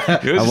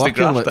grafter. You're I just a work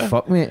in like grafter.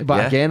 fuck, mate.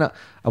 But again,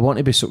 I want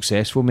to be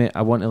successful, mate.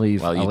 I want to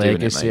leave a you're doing it,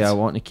 legacy. mate. I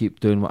want to keep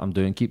doing what I'm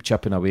doing, keep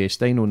chipping away,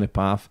 staying on the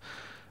path.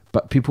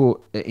 But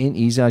people, it ain't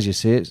easy, as you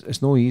say.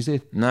 It's no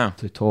easy No.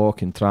 to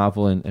talk and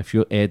travel, and if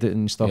you're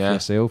editing stuff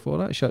yourself, all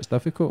that shit's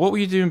difficult. What were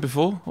you doing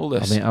before all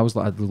this? I mean, I was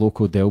like a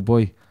local Del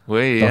boy,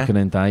 Were you? ducking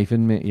and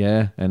diving, mate.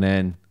 Yeah, and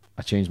then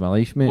I changed my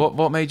life, mate.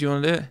 What made you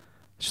want to do it?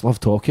 Just love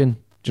talking.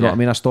 Do you know Yeah. what I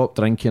mean? I stopped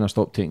drinking, I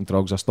stopped taking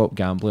drugs, I stopped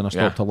gambling, I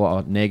stopped a lot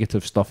of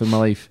negative stuff in my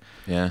life.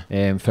 Yeah.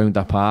 Found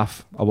a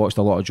path. I watched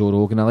a lot of Joe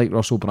Rogan. I like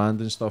Russell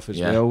Brandon stuff as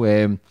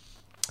well.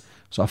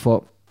 So I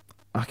thought,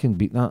 I can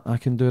beat that. I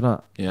can do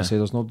that. Yeah. I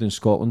said, there's nobody in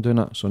Scotland doing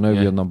it. So now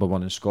we're number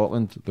one in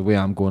Scotland. The way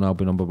I'm going, I'll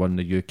be number one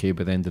in the UK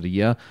by the end of the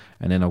year,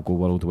 and then I'll go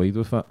worldwide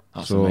with it.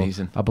 That's so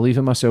amazing. I believe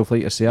in myself.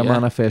 Like I say, I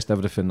manifest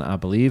everything that I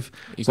believe.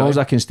 As long as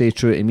I can stay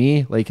true to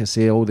me, like I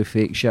say, all the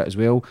fake shit as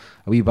well.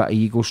 A wee bit of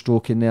ego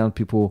stroke in there, and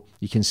people,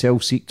 you can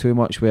self-seek too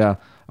much where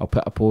I'll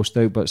put a post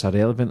out, but it's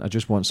irrelevant. I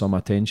just want some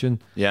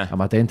attention. Yeah. I'm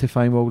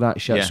identifying with all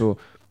that shit. Yeah. So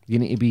you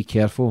need to be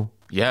careful.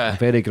 Yeah. I'm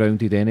very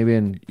grounded anyway,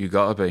 and You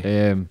gotta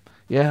be.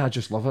 yeah, I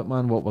just love it,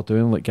 man. What we're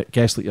doing, like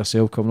guests like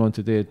yourself coming on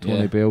today,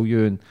 Tony Bell,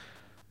 you, and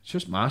it's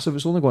just massive.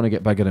 It's only going to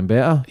get bigger and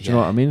better. Do you know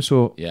what I mean?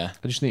 So Yeah.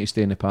 I just need to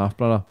stay in the path,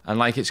 brother. And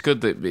like it's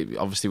good that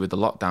obviously with the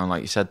lockdown,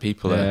 like you said,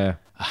 people are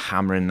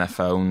hammering their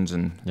phones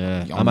and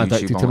I'm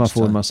addicted to my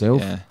phone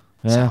myself. Yeah.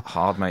 Yeah. It's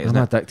hard, mate, I'm isn't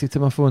it? addicted to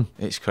my phone.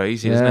 It's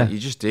crazy, isn't it? You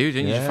just do,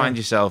 don't you? You find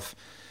yourself.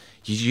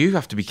 You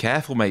have to be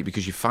careful, mate,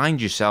 because you find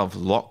yourself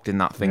locked in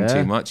that thing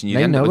too much, and you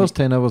 9 end up hours,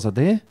 10 hours a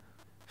day.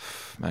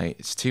 mate.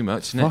 It's too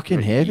much, isn't it?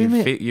 Fucking heavy,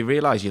 mate. You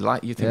realise you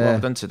think what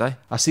I've done today.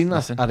 I seen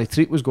that a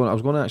retreat was going. I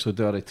was going to actually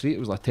do a retreat. It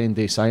was like a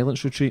 10-day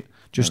silence retreat.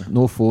 Just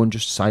no phone,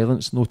 just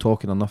silence, no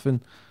talking or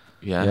nothing.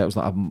 Yeah. Yeah, it was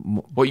like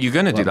What you're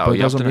gonna do that? Or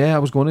you have Buddhism. to, Yeah, I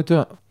was going to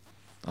do it.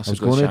 That's I was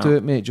a good going to shout. do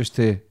it, mate, just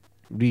to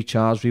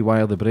recharge,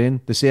 rewire the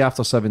brain. They say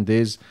after 7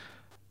 days,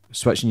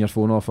 switching your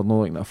phone off or not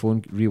looking at a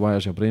phone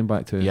rewires your brain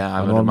back to Yeah, I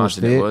a would normal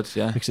imagine state. it would,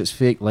 yeah. Because it's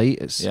fake light,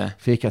 it's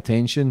fake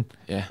attention.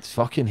 Yeah. It's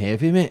fucking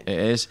heavy, mate. It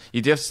is.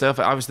 You do have to stay off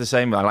it. I was the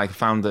same. I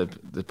found the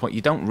point.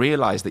 You don't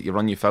realise that you're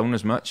on your phone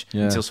as much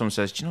until someone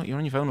says, "Do you know what? You're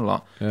on your phone a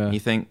lot." Yeah. And you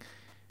think,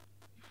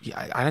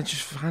 "Yeah, I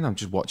just find I'm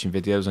just watching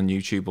videos on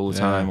YouTube all the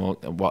time or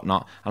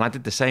whatnot." And I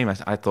did the same.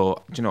 I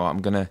thought, "Do you know what?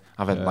 I'm gonna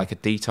have a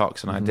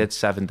detox," and I did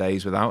 7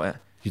 days without it.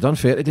 You done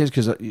 30 days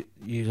because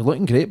you're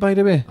looking great, by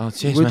the way. Oh,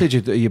 cheers, what mate. did you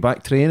do? Are you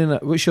back training?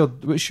 What's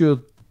your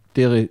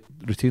daily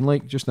routine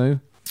like just now?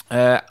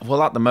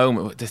 Well, at the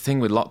moment, the thing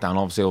with lockdown,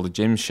 obviously all the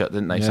gyms shut,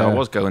 didn't they? So I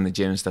was going to the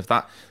gym and stuff.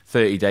 That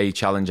 30-day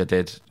challenge I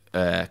did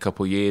a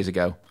couple of years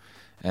ago,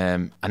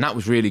 and that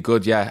was really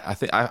good. Yeah, I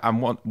think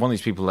I'm one of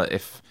these people that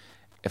if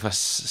I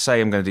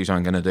say I'm going to do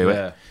something, I'm going to do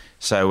it.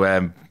 So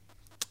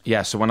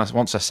so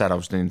once I said I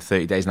was doing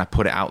 30 days and I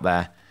put it out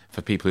there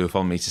for people who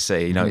follow me to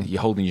see,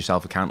 you're holding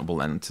yourself accountable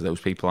then to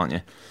those people, aren't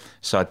you?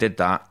 So I did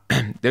that.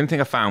 The only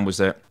thing I found was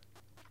that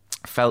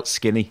I felt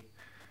skinny.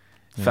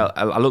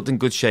 I looked in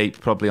good shape,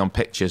 probably on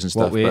pictures and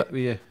stuff. What weight but were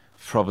you?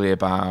 probably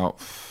about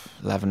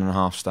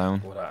 11.5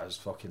 stone. Oh, that is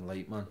fucking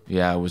light, man.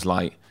 Yeah, I was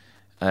light.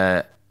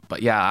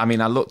 But yeah, I mean,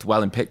 I looked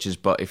well in pictures,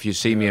 but if you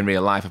see me in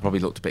real life, I probably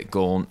looked a bit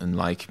gaunt, and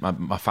like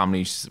my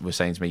family were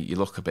saying to me, "You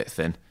look a bit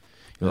thin.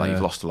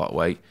 You've lost a lot of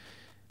weight."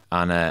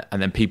 And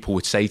then people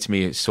would say to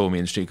me, saw me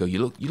in the street, go,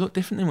 "You look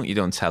different than what you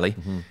do on telly."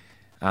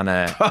 And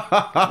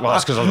well,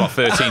 that's because I was about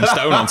 13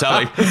 stone on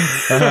telly.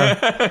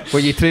 Were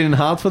you training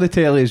hard for the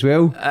telly as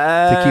well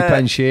to keep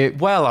in shape?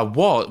 Well, I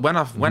was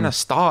when I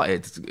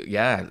started.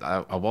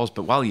 Yeah, I was.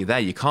 But while you're there,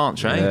 you can't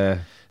train. Yeah.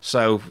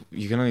 So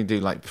you can only do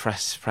like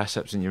press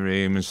ups in your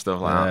room and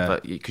stuff like that.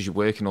 But because you're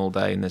working all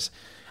day,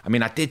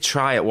 and I did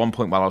try at one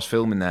point while I was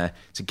filming there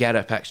to get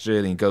up extra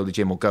early and go to the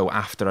gym or go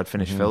after I'd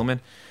finished filming.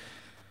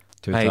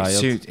 Too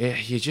tired.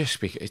 You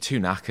just be too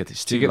knackered.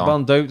 It's too Do you get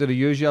long. burned out? Do they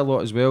use you a lot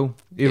as well?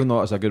 Even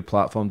though it's a good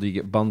platform, do you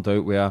get burned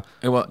out where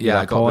Well, you're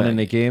I a pawn in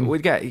the game? You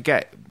get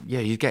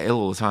ill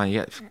all the time. You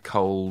get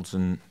colds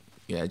and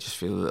just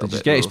feel a little Did you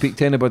bit. get to rough. speak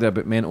to anybody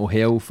about mental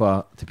health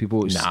or to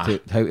people Nah.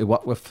 how to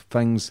work with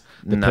things,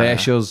 the Nah.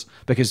 pressures?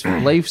 Because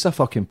life's a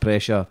fucking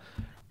pressure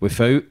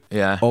without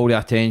all the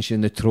attention,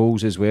 the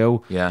trolls as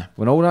well. Yeah.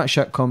 When all that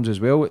shit comes as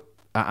well, it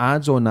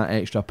adds on that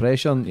extra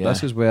pressure. And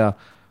this is where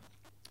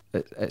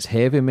it's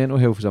heavy. Mental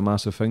health is a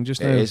massive thing just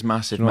now. It is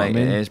massive, Do you know mate.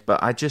 what I mean? It is,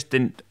 but I just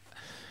didn't.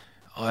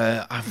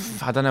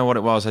 I don't know what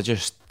it was. I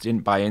just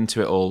didn't buy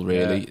into it all.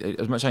 Really,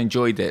 as much as I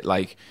enjoyed it,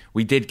 like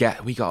we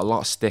got a lot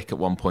of stick at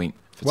one point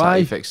for Why?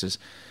 tattoo fixers.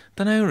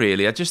 Don't know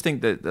really. I just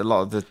think that a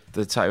lot of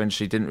the tattoo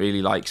industry didn't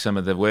really like some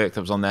of the work that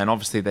was on there, and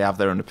obviously they have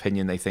their own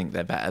opinion. They think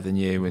they're better than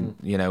you, and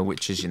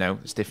which is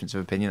it's difference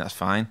of opinion. That's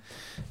fine.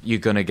 You're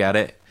gonna get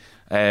it.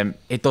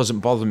 It doesn't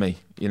bother me.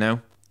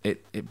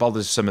 It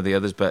bothers some of the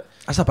others, but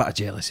That's a bit of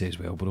jealousy as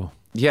well, bro.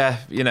 yeah,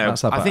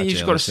 That's a bit I think of you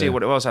just got to see jealousy.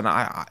 what it was, and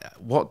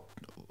what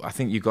I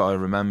think you got to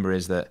remember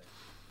is that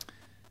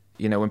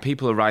when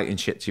people are writing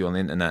shit to you on the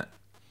internet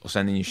or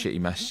sending you shitty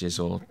messages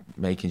or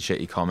making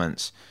shitty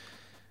comments,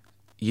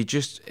 you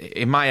just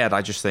in my head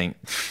I just think,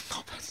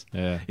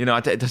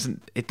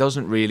 it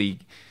doesn't really.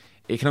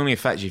 It can only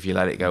affect you if you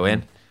let it go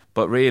in,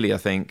 but really I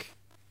think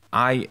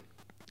I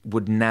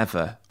would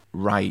never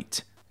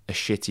write a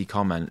shitty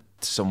comment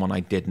to someone I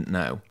didn't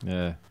know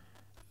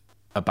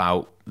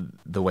about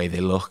the way they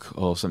look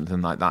or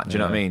something like that. Do you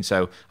know what I mean?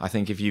 So I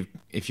think if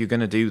you're going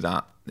to do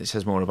that, it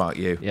says more about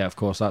you. Yeah, of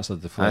course, that's a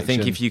And deflection. I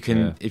think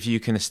if you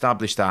can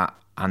establish that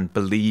and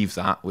believe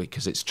that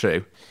because it's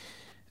true,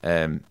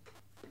 then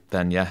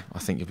I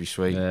think you'll be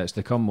sweet. It's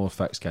become more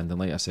thick-skinned, and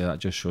like I say, that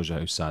just shows you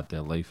how sad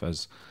their life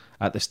is.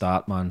 At the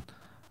start, man,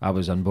 I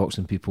was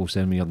unboxing people,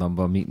 send me your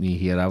number, meet me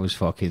here. I was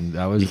gone,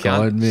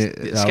 mate.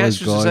 Sketch was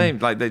the same.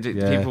 Like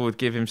people would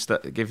give him some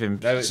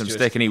just-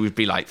 stick, and he would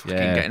be like fucking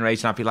getting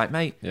raged, and I'd be like,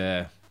 mate,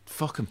 Yeah.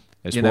 fuck him.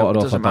 It's water it off a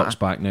doesn't duck's matter.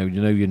 back now.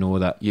 You know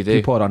that. You do.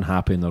 People are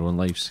unhappy in their own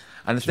lives.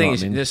 And the Do you know thing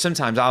what I mean? is,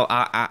 sometimes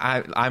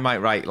I might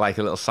write like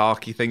a little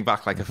sarky thing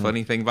back, like a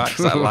funny thing back.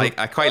 'Cause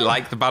I quite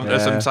like the banter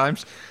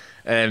sometimes.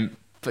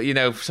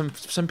 But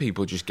some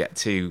people just get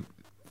too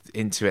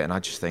into it, and I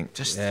just think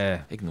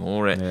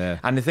ignore it. Yeah.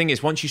 And the thing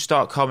is, once you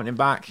start commenting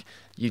back,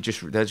 they'll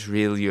just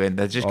reel you in.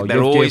 They're You've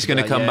always give-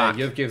 going to come back.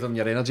 You've given them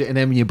your energy, and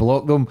then when you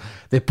block them,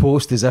 they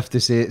post as if to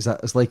say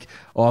it's like,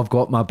 "Oh, I've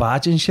got my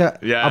badge and shit."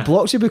 Yeah. I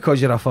blocked you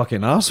because you're a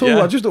fucking asshole.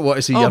 Yeah. I just don't want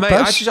to see Oh your mate,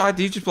 piss. I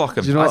do just block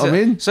them. Do you know what I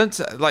mean?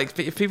 Like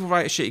if people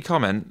write a shitty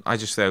comment, I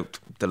just go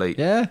delete.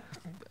 Yeah.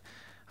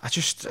 I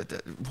just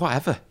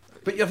whatever.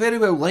 But you're very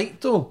well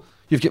liked though.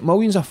 You've got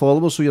millions of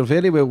followers, so you're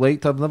very well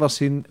liked. I've never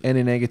seen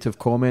any negative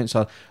comments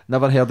or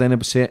never heard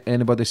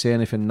anybody say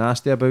anything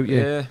nasty about you.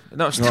 Yeah,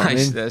 no, it's You know what I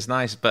nice. mean? It's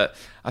nice, but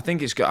I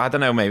think it's good. I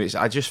don't know. Maybe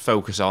I just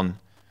focus on,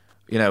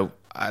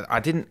 I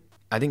didn't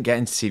get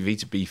into TV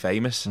to be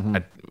famous. Mm-hmm.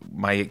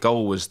 My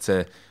goal was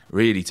to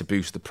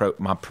boost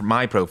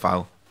my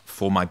profile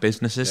for my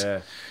businesses. Yeah.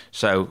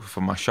 So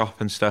for my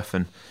shop and stuff,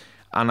 and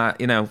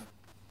I,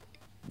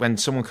 when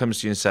someone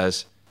comes to you and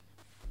says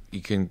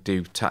you can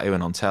do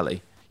tattooing on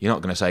telly, you're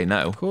not going to say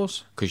no. Of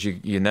course. Because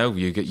you know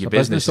your a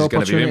business is going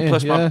to be opportunity, in.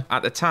 Plus, yeah.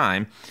 at the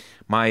time,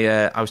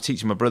 I was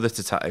teaching my brother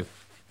to tattoo,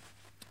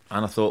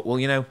 and I thought, well,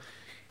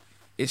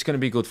 it's going to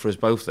be good for us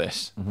both.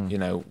 This,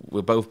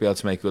 we'll both be able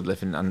to make a good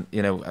living, and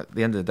at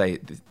the end of the day,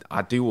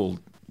 I do all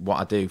what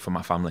I do for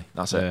my family.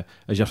 That's it.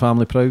 Is your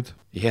family proud?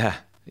 Yeah,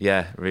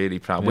 really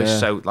proud. We're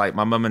so like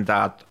my mum and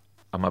dad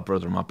and my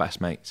brother are my best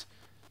mates,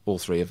 all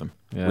three of them.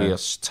 Yeah. We are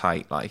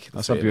tight. Like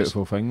That's a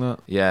beautiful thing. That.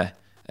 Yeah,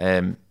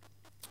 and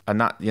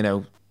that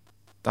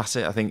that's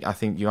it. I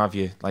think you have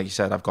like you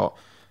said. I've got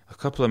a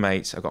couple of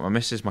mates. I've got my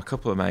missus, my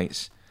couple of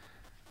mates,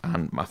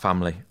 and my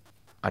family.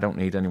 I don't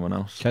need anyone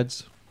else.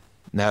 Kids?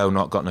 No,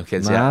 not got no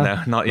kids Nah.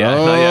 yet. No, not yet.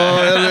 Oh, not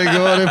yet. there we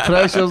go. The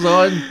pressure's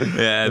on.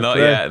 Yeah, not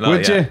yet. Not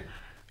Would yet. you?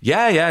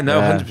 Yeah, no,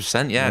 Yeah.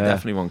 100%. Yeah,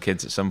 definitely want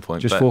kids at some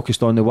point. Just but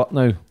focused on the work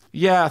now.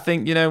 yeah, I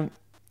think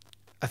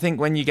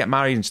when you get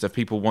married and stuff,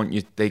 people want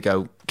you. They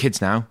go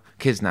kids now.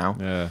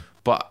 Yeah.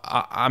 But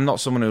I'm not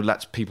someone who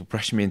lets people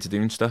pressure me into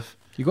doing stuff.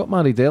 You got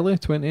married early,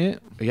 28?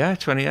 Yeah,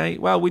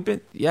 28. Well, we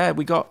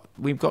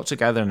got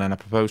together and then I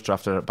proposed to her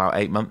after about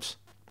 8 months,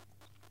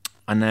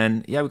 and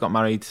then we got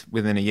married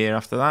within a year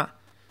after that.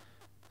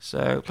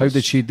 So How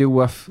did she deal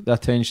with the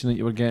attention that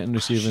you were getting,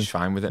 receiving? She's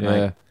fine with it, Yeah,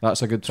 mate.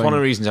 that's a good It's thing. one of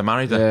the reasons I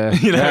married her.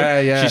 Yeah.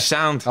 Yeah. She's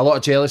sound. A lot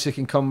of jealousy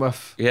can come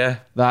with Yeah,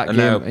 that I game,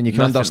 know. and you can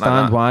Nothing like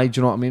understand that. why. Do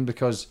you know what I mean?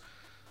 Because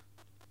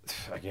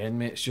again,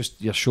 mate, it's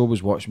just your show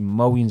was watched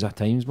millions of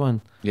times,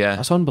 man. Yeah,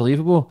 That's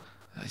unbelievable.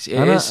 it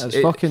Isn't is.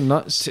 It's fucking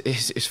nuts.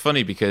 It's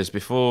funny because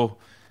before,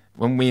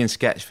 when we and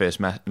Sketch first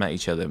met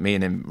each other, me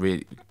and him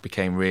really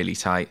became really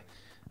tight,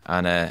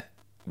 and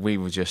we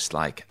were just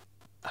like,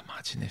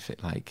 imagine if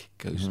it like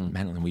goes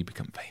mental and we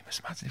become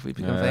famous. Imagine if we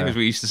become famous.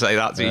 We used to say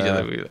that to each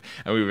other,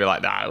 and we were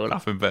like, nah, it won't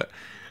happen.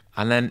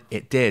 And then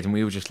it did, and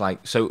we were just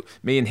like, so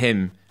me and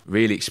him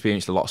really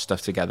experienced a lot of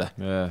stuff together.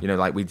 Yeah.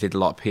 Like we did a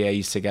lot of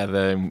PAs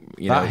together, and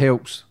That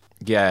helps.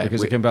 Yeah,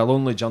 Because it can be a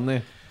lonely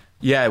journey.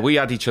 Yeah, we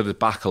had each other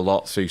back a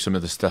lot through some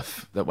of the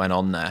stuff that went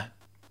on there.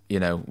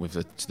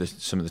 With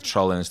some of the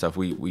trolling and stuff,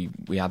 we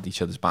had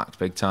each other's backs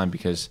big time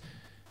because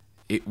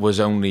it was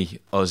only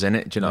us in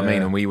it. Do you know what I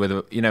mean? And we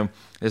were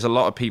there's a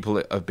lot of people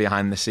that are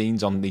behind the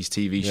scenes on these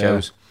TV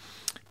shows,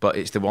 but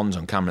it's the ones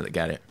on camera that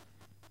get it.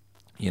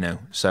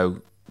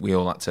 So we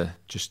all had to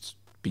just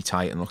be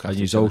tight and look Are after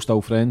you each other. all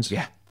still friends?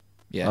 Yeah.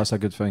 That's a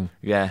good thing.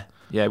 Yeah.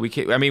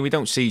 We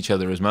don't see each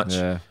other as much.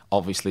 Yeah.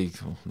 Obviously,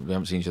 we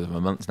haven't seen each other for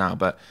months now,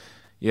 but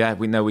yeah,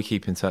 we know we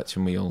keep in touch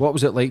and we all. What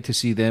was it like to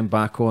see them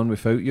back on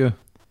without you?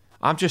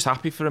 I'm just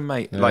happy for him,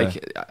 mate. Yeah.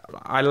 Like,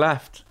 I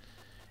left.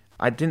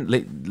 I didn't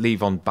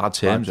leave on bad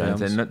terms or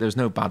anything. There was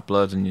no bad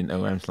blood and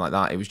anything like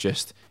that. It was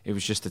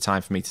just a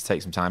time for me to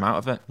take some time out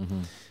of it.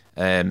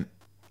 And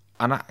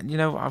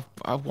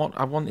I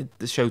wanted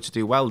the show to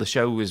do well. The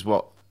show is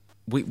what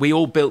we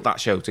all built that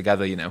show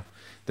together.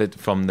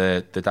 From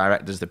the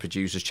directors, the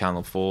producers,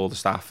 Channel 4, the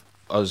staff,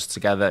 us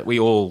together. We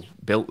all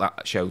built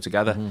that show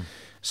together.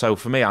 So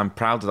for me, I'm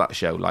proud of that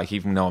show. Like,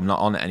 even though I'm not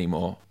on it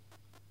anymore,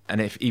 and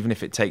even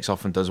if it takes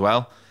off and does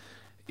well,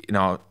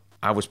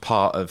 I was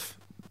part of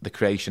the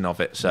creation of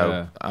it.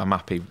 So I'm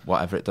happy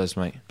whatever it does,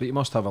 mate. But you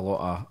must have a lot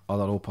of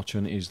other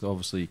opportunities that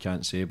obviously you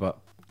can't say, but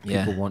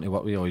people want to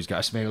work with you. Always got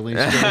a smile. We've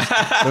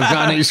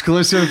got an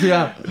exclusive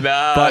here.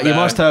 But you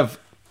must have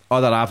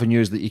other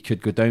avenues that you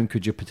could go down.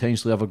 Could you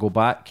potentially ever go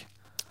back?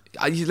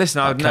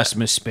 Listen, A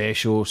Christmas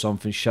special,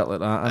 something shit like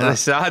that.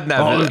 Listen, I'd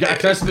never. Oh, we've got a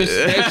Christmas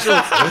special.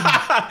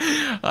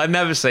 I'd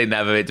never say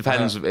never. It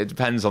depends. It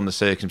depends on the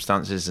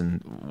circumstances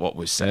and what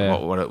was said,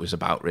 what it was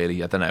about.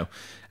 Really, I don't know.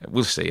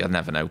 We'll see. I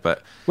never know.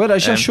 But Where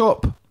is your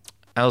shop?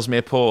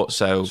 Ellesmere Port.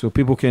 So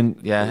people can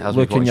Ellesmere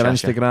look Port in your in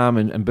Cheshire.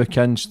 Instagram and book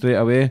in straight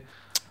away.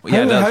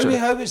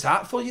 How is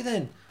that for you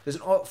then? Does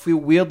it not feel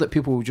weird that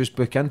people will just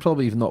book in,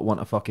 probably even not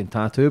want a fucking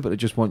tattoo, but they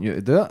just want you to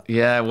do it?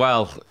 Yeah,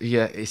 well,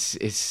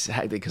 it's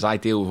hectic because I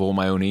deal with all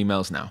my own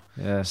emails now.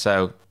 Yeah.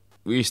 So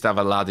we used to have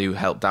a lad who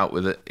helped out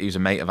with it. He was a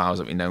mate of ours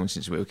that we've known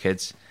since we were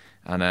kids,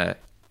 and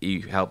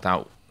he helped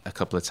out a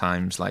couple of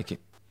times. Like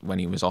when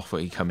he was off,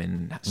 he'd come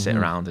in, sit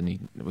around,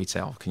 and we'd say,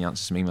 "Oh, can you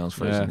answer some emails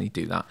for us?" And he'd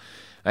do that.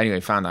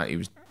 Anyway, found out he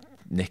was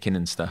nicking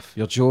and stuff.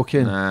 You're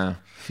joking, Nah.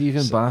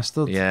 thieving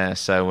bastard. Yeah.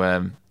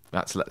 So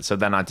so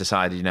then I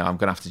decided, I'm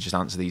gonna have to just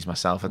answer these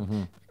myself.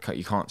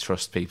 You can't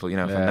trust people.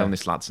 I've known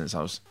this lad since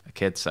I was a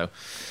kid. So,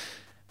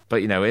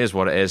 but it is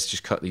what it is.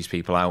 Just cut these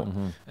people out.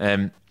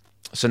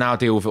 So now I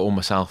deal with it all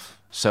myself.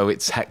 So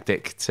it's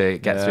hectic to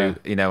get through.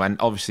 And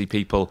obviously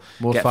people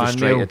More get fan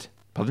frustrated. mail.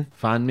 Pardon?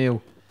 Fan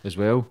mail as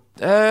well.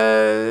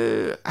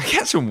 I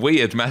get some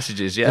weird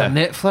messages. Yeah.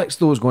 Netflix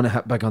though is going to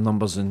hit bigger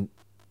numbers than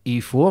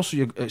E4,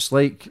 so it's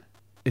like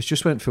it's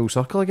just went full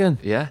circle again.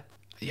 Yeah.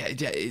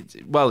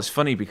 Well, it's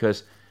funny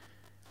because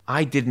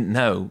I didn't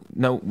know.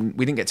 No,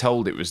 we didn't get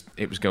told it was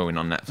going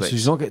on Netflix. So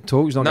he's not getting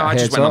told. He's not. No, getting I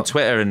just heads went on up.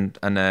 Twitter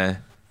and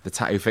the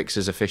Tattoo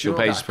Fixers official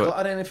page.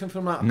 Got anything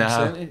from that?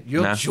 No,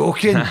 You're no.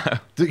 joking.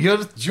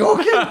 You're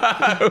joking.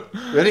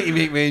 Ready to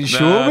make me in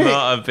show me?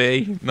 Not a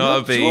B. Not You're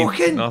a B.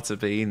 joking? Not a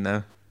B.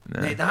 No.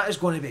 Mate, that is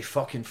going to be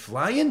fucking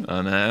flying.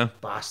 I know.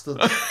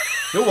 Bastard.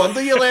 No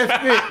wonder you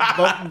left, mate.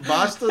 Fucking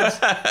bastards.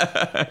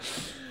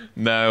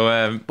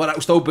 No, But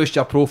it'll still boost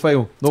your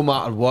profile, no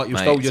matter what. You'll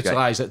Mate, still it's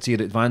utilise it to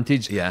your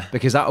advantage. Yeah.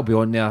 Because that'll be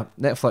on there.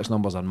 Netflix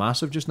numbers are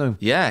massive just now.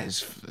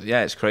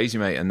 it's crazy,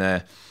 mate. And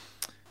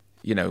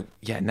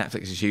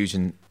Netflix is huge,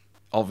 and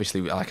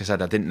obviously, like I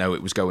said, I didn't know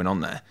it was going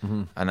on there,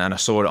 and then I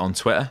saw it on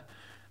Twitter,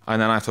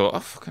 and then I thought, oh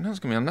fucking hell, it's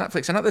gonna be on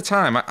Netflix. And at the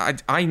time,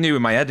 I knew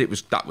in my head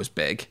that was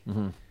big,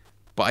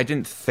 but I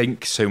didn't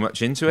think so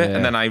much into it. Yeah.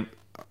 And then I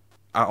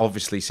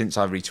obviously, since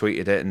I've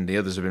retweeted it and the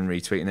others have been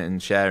retweeting it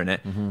and sharing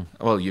it,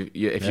 well, if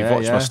you've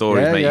watched my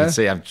stories, mate, you can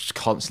see I'm just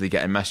constantly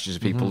getting messages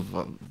of people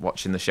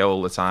watching the show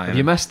all the time. Have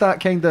you missed that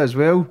kind of as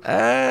well?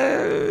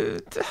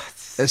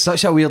 It's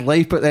such a weird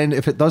life, but then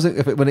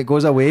when it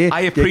goes away,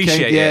 I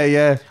appreciate it.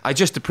 Yeah. I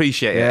just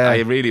appreciate it. I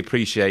really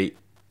appreciate.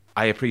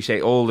 I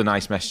appreciate all the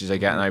nice messages I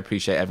get, and I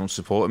appreciate everyone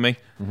supporting me.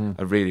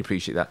 I really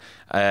appreciate that.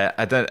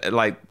 I don't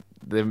like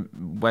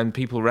when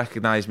people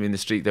recognise me in the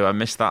street. Do I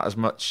miss that as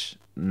much?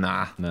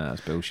 Nah, that's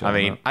bullshit. I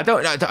mean, I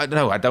don't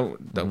know. I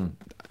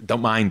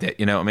don't mind it.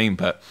 You know what I mean?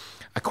 But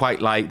I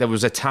quite like. There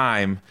was a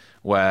time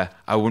where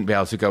I wouldn't be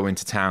able to go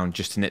into town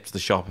just to nip to the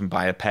shop and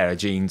buy a pair of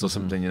jeans or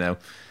something. You know,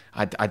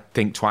 I'd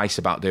think twice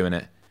about doing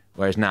it.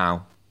 Whereas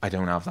now, I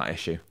don't have that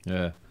issue.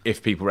 Yeah.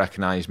 If people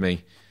recognise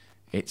me,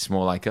 it's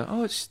more like,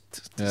 it's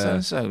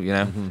so, you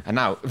know. And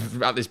now,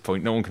 at this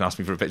point, no one can ask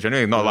me for a picture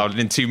anyway. I'm not allowed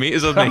in 2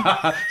 meters of me.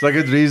 It's a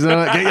good reason,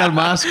 isn't it? Get your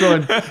mask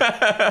on.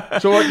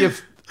 So what,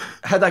 you've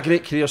had a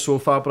great career so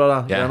far,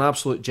 brother. Yeah. You're an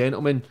absolute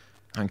gentleman.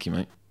 Thank you,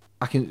 mate.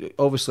 I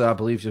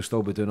believe you'll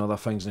still be doing other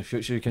things in the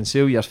future. You can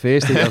see your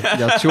face that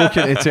you're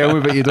choking to tell me,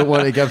 but you don't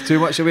want to give too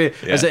much away.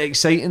 Yeah. Is it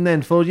exciting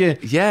then for you?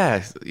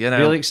 Yeah, you know,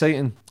 really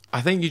exciting.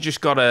 I think you just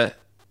gotta.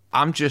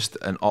 I'm just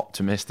an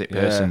optimistic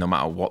person, no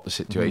matter what the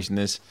situation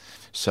is.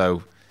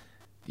 So,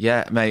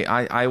 yeah, mate.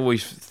 I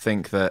always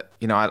think that,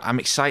 you know, I'm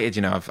excited.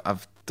 You know,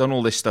 I've done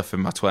all this stuff in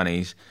my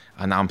 20s,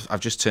 and I've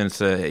just turned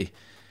 30,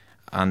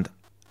 and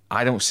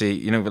I don't see,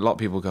 you know, a lot of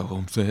people go,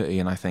 I'm 30,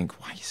 and I think,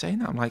 why are you saying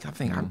that? I'm like, I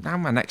think I'm now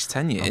my next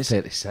 10 years.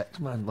 I'm 36,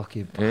 man,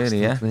 lucky bastard, really,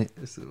 yeah? mate.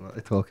 This is what I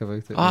talk about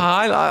it.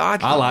 I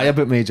lie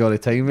about my age all the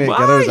time, mate. Why?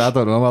 Girls, I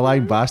don't know, I'm a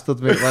lying bastard,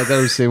 mate. Like,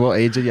 girls say, what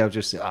age are you? I'll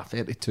just say,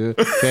 32,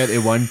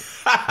 31.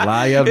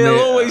 Liar, mate. It'll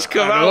always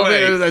come out,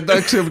 mate.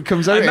 It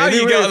comes out now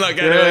anyway. you get on that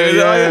getting away with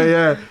it.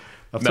 Yeah.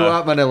 I've told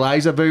that many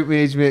lies about my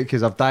age, mate,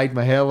 because I've dyed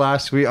my hair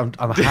last week. I'm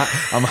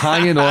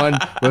hanging on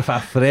with a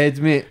thread,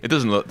 mate. It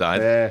doesn't look dyed.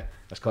 Yeah.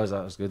 That's because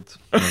that was good.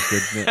 That was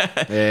good,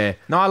 mate. Yeah.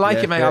 No, I like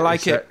it, mate. 36. I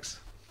like it.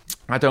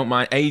 I don't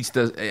mind. Age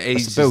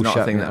is not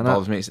a thing that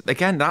bothers me.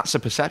 Again, that's a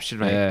perception,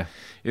 mate. Yeah.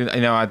 You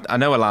know, I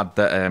know a lad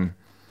that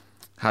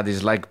had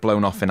his leg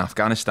blown off in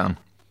Afghanistan,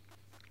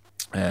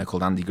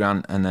 called Andy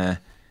Grant, and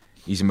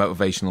he's a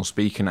motivational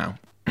speaker now.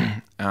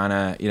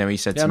 And you know, he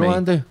said to me,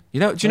 Andy. do you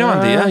know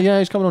Andy? Yeah,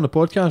 he's coming on the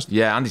podcast.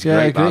 Yeah, Andy's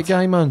a great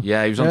guy, man.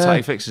 Yeah, he was on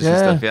Tight Fixes and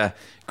stuff. Yeah,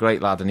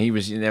 great lad. And he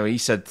was, you know, he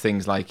said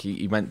things like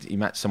he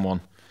met someone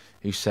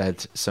who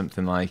said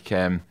something like,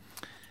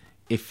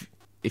 if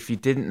you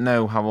didn't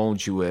know how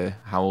old you were,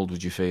 how old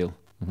would you feel?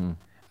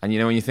 And you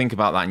know, when you think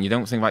about that and you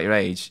don't think about your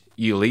age,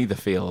 you'll either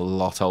feel a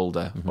lot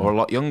older or a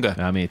lot younger.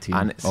 I'm 18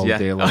 and all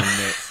day long,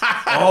 mate.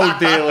 All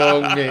day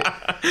long, mate.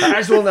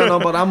 That's only a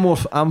number.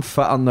 I'm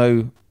fitter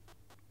now,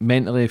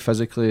 mentally,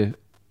 physically,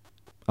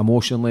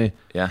 emotionally.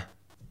 Yeah.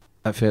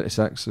 At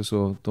 36,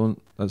 so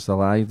that's a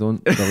lie,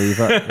 don't believe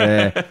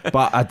it.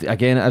 But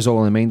again, it is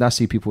all in the mind. I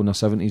see people in their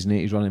 70s and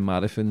 80s running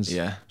marathons.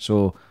 Yeah.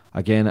 So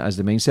again, it is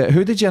the mindset.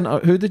 Who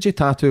did you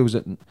tattoo? Was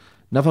it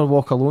Never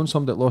Walk Alone?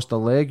 Somebody that lost a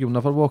leg. You'll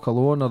never walk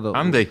alone. Or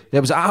Andy.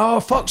 There was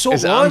fuck. So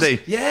is it was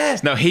Andy?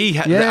 Yes. No,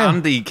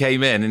 Andy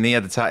came in and he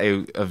had the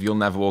tattoo of "You'll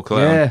never walk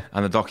alone,"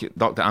 and the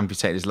doctor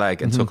amputated his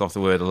leg and took off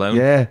the word "alone."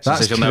 Yeah, so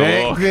that's said,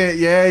 correct, mate.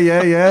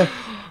 Yeah.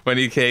 When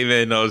he came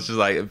in, I was just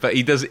like, but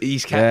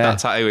he's kept that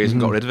tattoo. He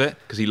hasn't got rid of it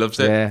because he loves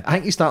it. Yeah, I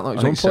think he's starting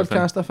his own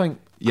podcast. I think.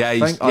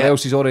 Yeah, or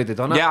else he's already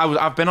done it. Yeah,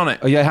 I've been on it.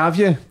 Oh yeah, have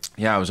you?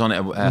 Yeah, I was on it.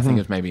 I think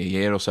it was maybe a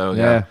year or so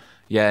ago. Yeah.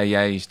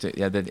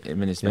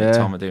 Him and his mate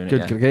Tom are doing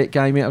it. Great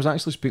guy, mate. I was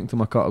actually speaking to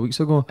him a couple of weeks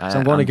ago, so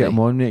I'm going to get him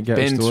on, mate.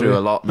 Been through a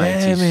lot, mate.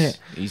 Yeah, mate.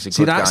 He's a good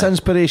See, that's guy.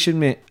 inspiration,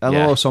 mate. I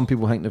know some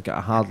people think they've got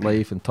a hard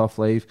life and tough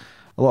life.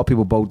 A lot of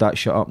people build that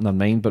shit up in their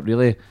mind, but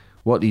really,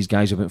 what these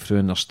guys have went through,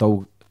 and they're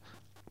still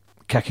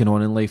kicking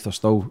on in life. They're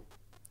still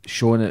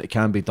showing that it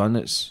can be done.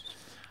 It's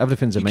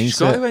everything's a mindset. Just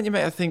got to, ain't you,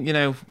 mate? I think, you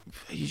know,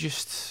 you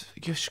just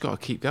got to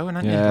keep going,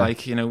 haven't you?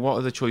 Like, you know, what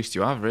other choice do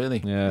you have,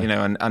 really? Yeah. You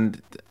know,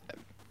 and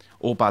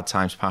all bad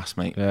times pass,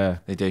 mate. Yeah,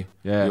 they do.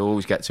 Yeah, you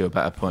always get to a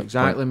better point.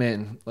 Exactly, mate.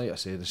 And like I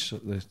say,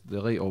 the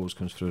light always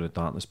comes through the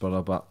darkness,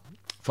 brother. But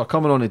for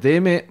coming on today,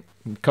 mate,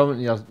 coming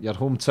to your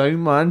hometown,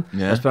 man,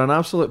 it's been an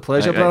absolute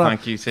pleasure, brother.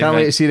 Thank you, Can't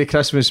wait to see the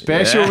Christmas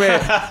special, mate.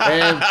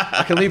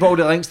 I can leave all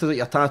the links to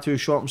your tattoo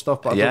shop and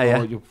stuff, but I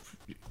don't know,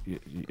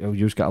 you'll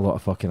just get a lot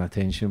of fucking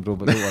attention, bro,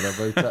 but don't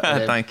worry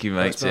about it. Thank you,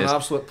 mate. It's been an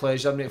absolute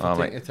pleasure, mate, for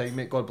taking the time,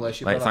 mate. God bless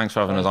you, mate. brother. Thanks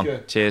for having us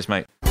on. Cheers,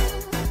 mate.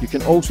 You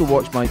can also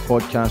watch my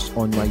podcast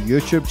on my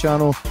YouTube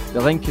channel.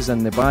 The link is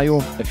in the bio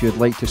if you'd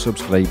like to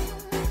subscribe.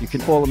 You can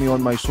follow me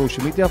on my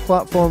social media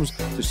platforms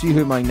to see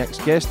who my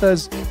next guest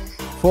is.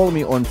 Follow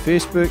me on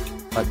Facebook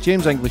at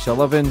James English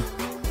 11,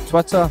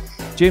 Twitter,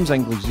 James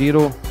English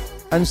 0,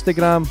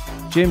 Instagram,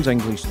 James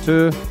English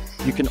 2.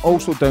 You can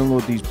also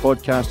download these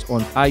podcasts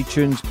on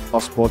iTunes or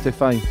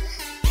Spotify.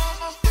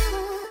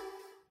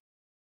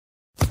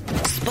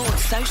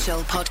 Sports Social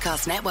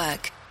Podcast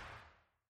Network.